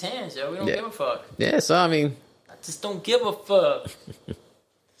get these hands, yo. We don't give a fuck. Yeah, so I mean, I just don't give a fuck.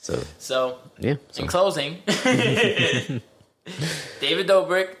 So yeah. In closing, David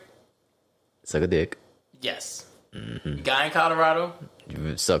Dobrik. Suck a dick. Yes. Mm-hmm. Guy in Colorado.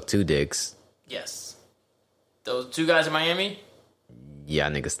 You suck 2 dicks. Yes. Those 2 guys in Miami. Yeah,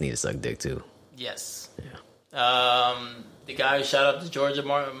 niggas need to suck dick too. Yes. Yeah. The guy who shot up the Georgia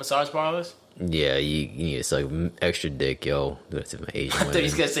massage parlors. Yeah, you need to suck extra dick, yo. That's my Asian women. I thought he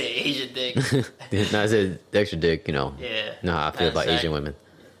was gonna say Asian dick. No, I said extra dick. You know. Yeah. Know how I feel about Asian women.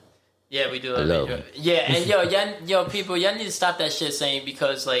 Yeah, we do. I love them. Yeah, and people, y'all need to stop that shit saying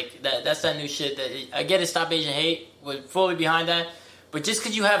because like that's that new shit that I get it. Stop Asian hate. We're fully behind that. But just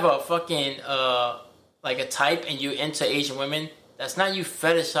because you have a fucking like a type and you're into Asian women, that's not you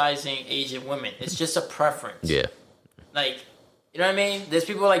fetishizing Asian women. It's just a preference. Yeah. Like, you know what I mean? There's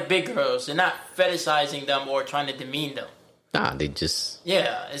people like big girls. They're not fetishizing them or trying to demean them. Nah, they just...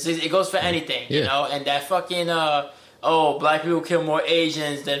 Yeah, it goes for anything, you know? And that fucking, black people kill more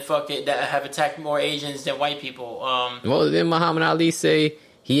Asians than that have attacked more Asians than white people. Well, didn't Muhammad Ali say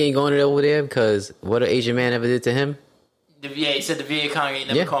he ain't going over there because what an Asian man ever did to him? Yeah, he said the Viet Cong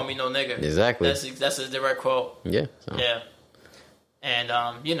ain't never called me no nigga. Exactly. That's a direct quote. Yeah. So. Yeah. And,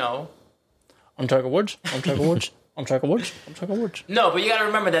 you know... I'm talking words. No, but you gotta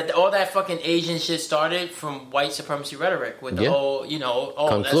remember that all that fucking Asian shit started from white supremacy rhetoric with the whole, you know,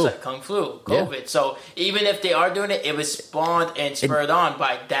 like Kung Flu, COVID. Yeah. So even if they are doing it, it was spawned and spurred on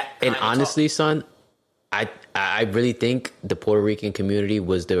by that kind of honestly, talk. son, I really think the Puerto Rican community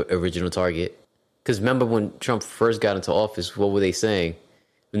was the original target. Because remember when Trump first got into office, what were they saying?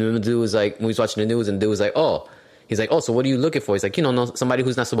 When the dude was like, when he was watching the news and the dude was like, he's like, so what are you looking for? He's like, somebody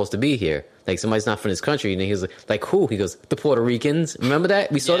who's not supposed to be here. Like, somebody's not from this country. And he was like, who? He goes, the Puerto Ricans. Remember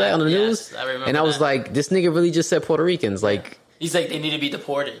that? We saw that on the news? I remember and I was like, this nigga really just said Puerto Ricans. Like, he's like, they need to be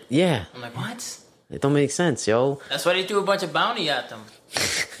deported. Yeah. I'm like, what? It don't make sense, yo. That's why they threw a bunch of bounty at them.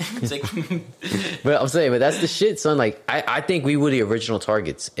 It's like... But I'm saying, that's the shit, son. Like, I think we were the original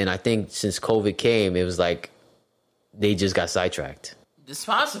targets. And I think since COVID came, it was like, they just got sidetracked. It's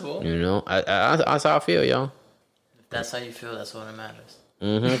possible. You know? That's how I feel, yo. That's how you feel. That's what it matters.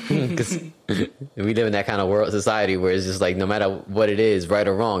 Because we live in that kind of world society where it's just like no matter what it is, right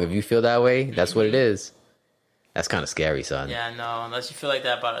or wrong, if you feel that way, that's what it is. That's kind of scary, son. Yeah, no. Unless you feel like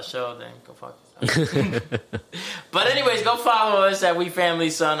that about a show, then go fuck yourself. But anyways, go follow us at We Family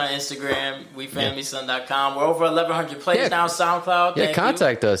Son on Instagram, WeFamilySon.com. We're over 1,100 plays now. SoundCloud. Yeah,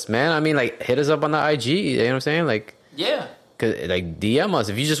 contact us, man. I mean, like, hit us up on the IG. You know what I'm saying? Like, yeah. Like, DM us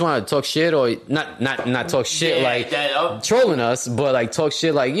if you just want to talk shit, or not talk shit trolling us, but like talk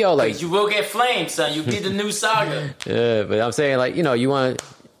shit like, yo, like, you will get flamed, son. You be the new saga. Yeah, but I'm saying, like, you want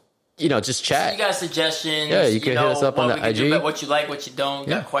to, just chat. You got suggestions? Yeah, you can hit us up on the IG. What you like, what you don't.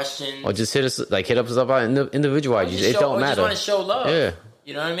 Got questions? Or just hit us up on individual IGs. It don't matter. Just want to show love. Yeah,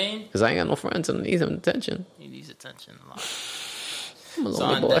 you know what I mean? Because I ain't got no friends and need some attention. He needs attention a lot. I'm a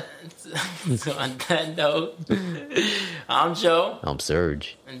lonely boy. So on that note, I'm Joe. I'm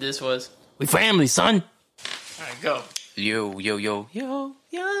Serge. And this was We Family, son. All right, go. Yo. Yo, yo, yo.